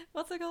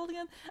what's it called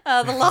again?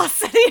 The Lost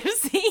City of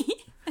Z.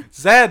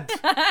 Zed!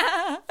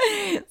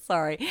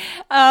 Sorry.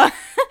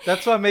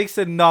 That's what makes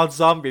it not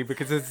zombie,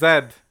 because it's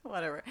Zed.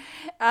 Whatever.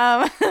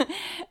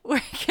 Where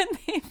can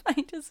they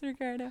find us,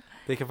 Ricardo?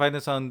 They can find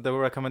us on The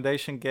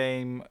Recommendation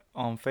Game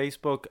on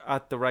Facebook,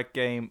 at The Rec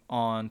Game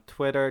on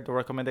Twitter, The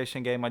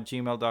Recommendation Game at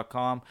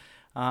gmail.com.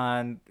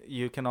 And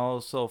you can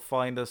also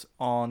find us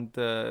on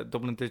the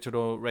Dublin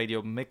Digital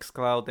Radio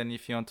Mixcloud. And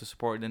if you want to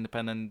support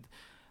independent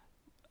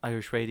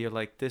Irish radio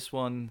like this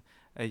one,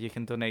 you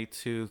can donate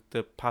to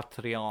the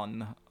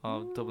Patreon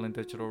of Dublin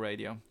Digital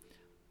Radio.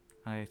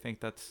 I think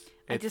that's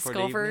it. I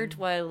discovered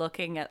while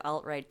looking at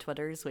alt-right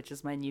Twitters, which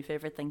is my new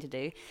favorite thing to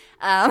do,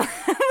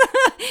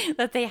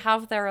 that they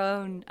have their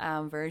own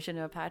version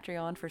of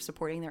Patreon for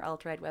supporting their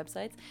alt-right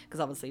websites, because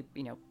obviously,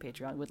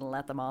 Patreon wouldn't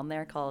let them on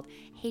there, called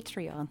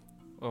Hatreon.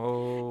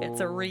 Oh. It's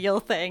a real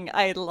thing.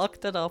 I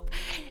looked it up.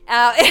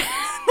 No,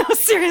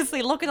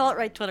 seriously, look at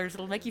alt-right Twitters.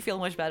 It'll make you feel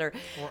much better.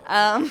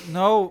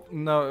 No,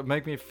 it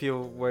make me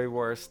feel way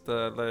worse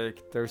that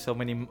like there's so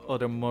many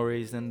other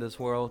Murrays in this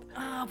world.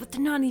 But they're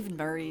not even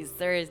Murrays.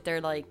 They're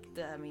like,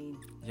 I mean...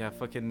 Yeah,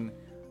 fucking...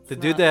 The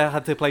dude that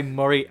had to play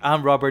Murray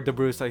and Robert the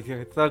Bruce, I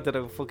thought that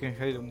I fucking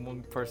hated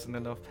one person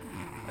enough.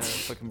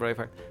 Fucking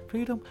Braveheart.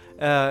 Freedom.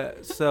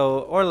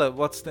 So, Orla,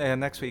 what's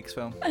next week's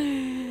film?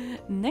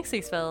 Next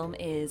week's film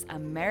is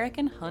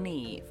American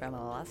Honey from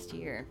last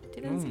year.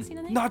 2016,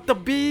 I think? Not the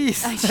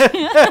Beast!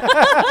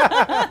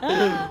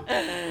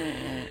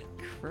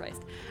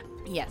 Christ.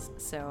 Yes,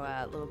 so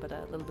a little bit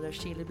of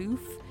Shia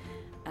LaBeouf.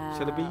 A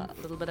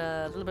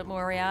little bit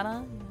more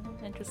Rihanna.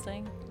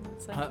 Interesting.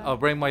 I'll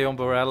bring my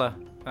umbrella.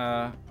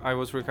 I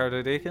was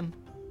Ricardo Deacon.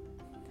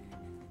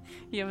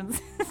 You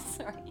haven't...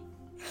 Sorry.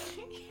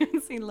 You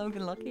haven't seen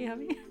Logan Lucky,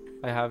 have you?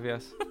 I have,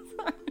 yes.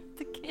 Sorry,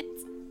 the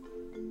kids.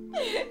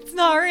 It's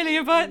not really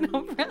about an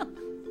umbrella.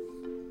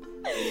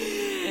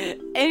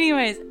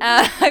 Anyways,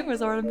 I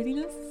was Orla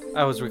Medinas.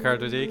 I was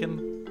Ricardo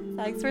Deacon.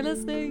 Thanks for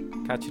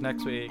listening. Catch you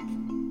next week.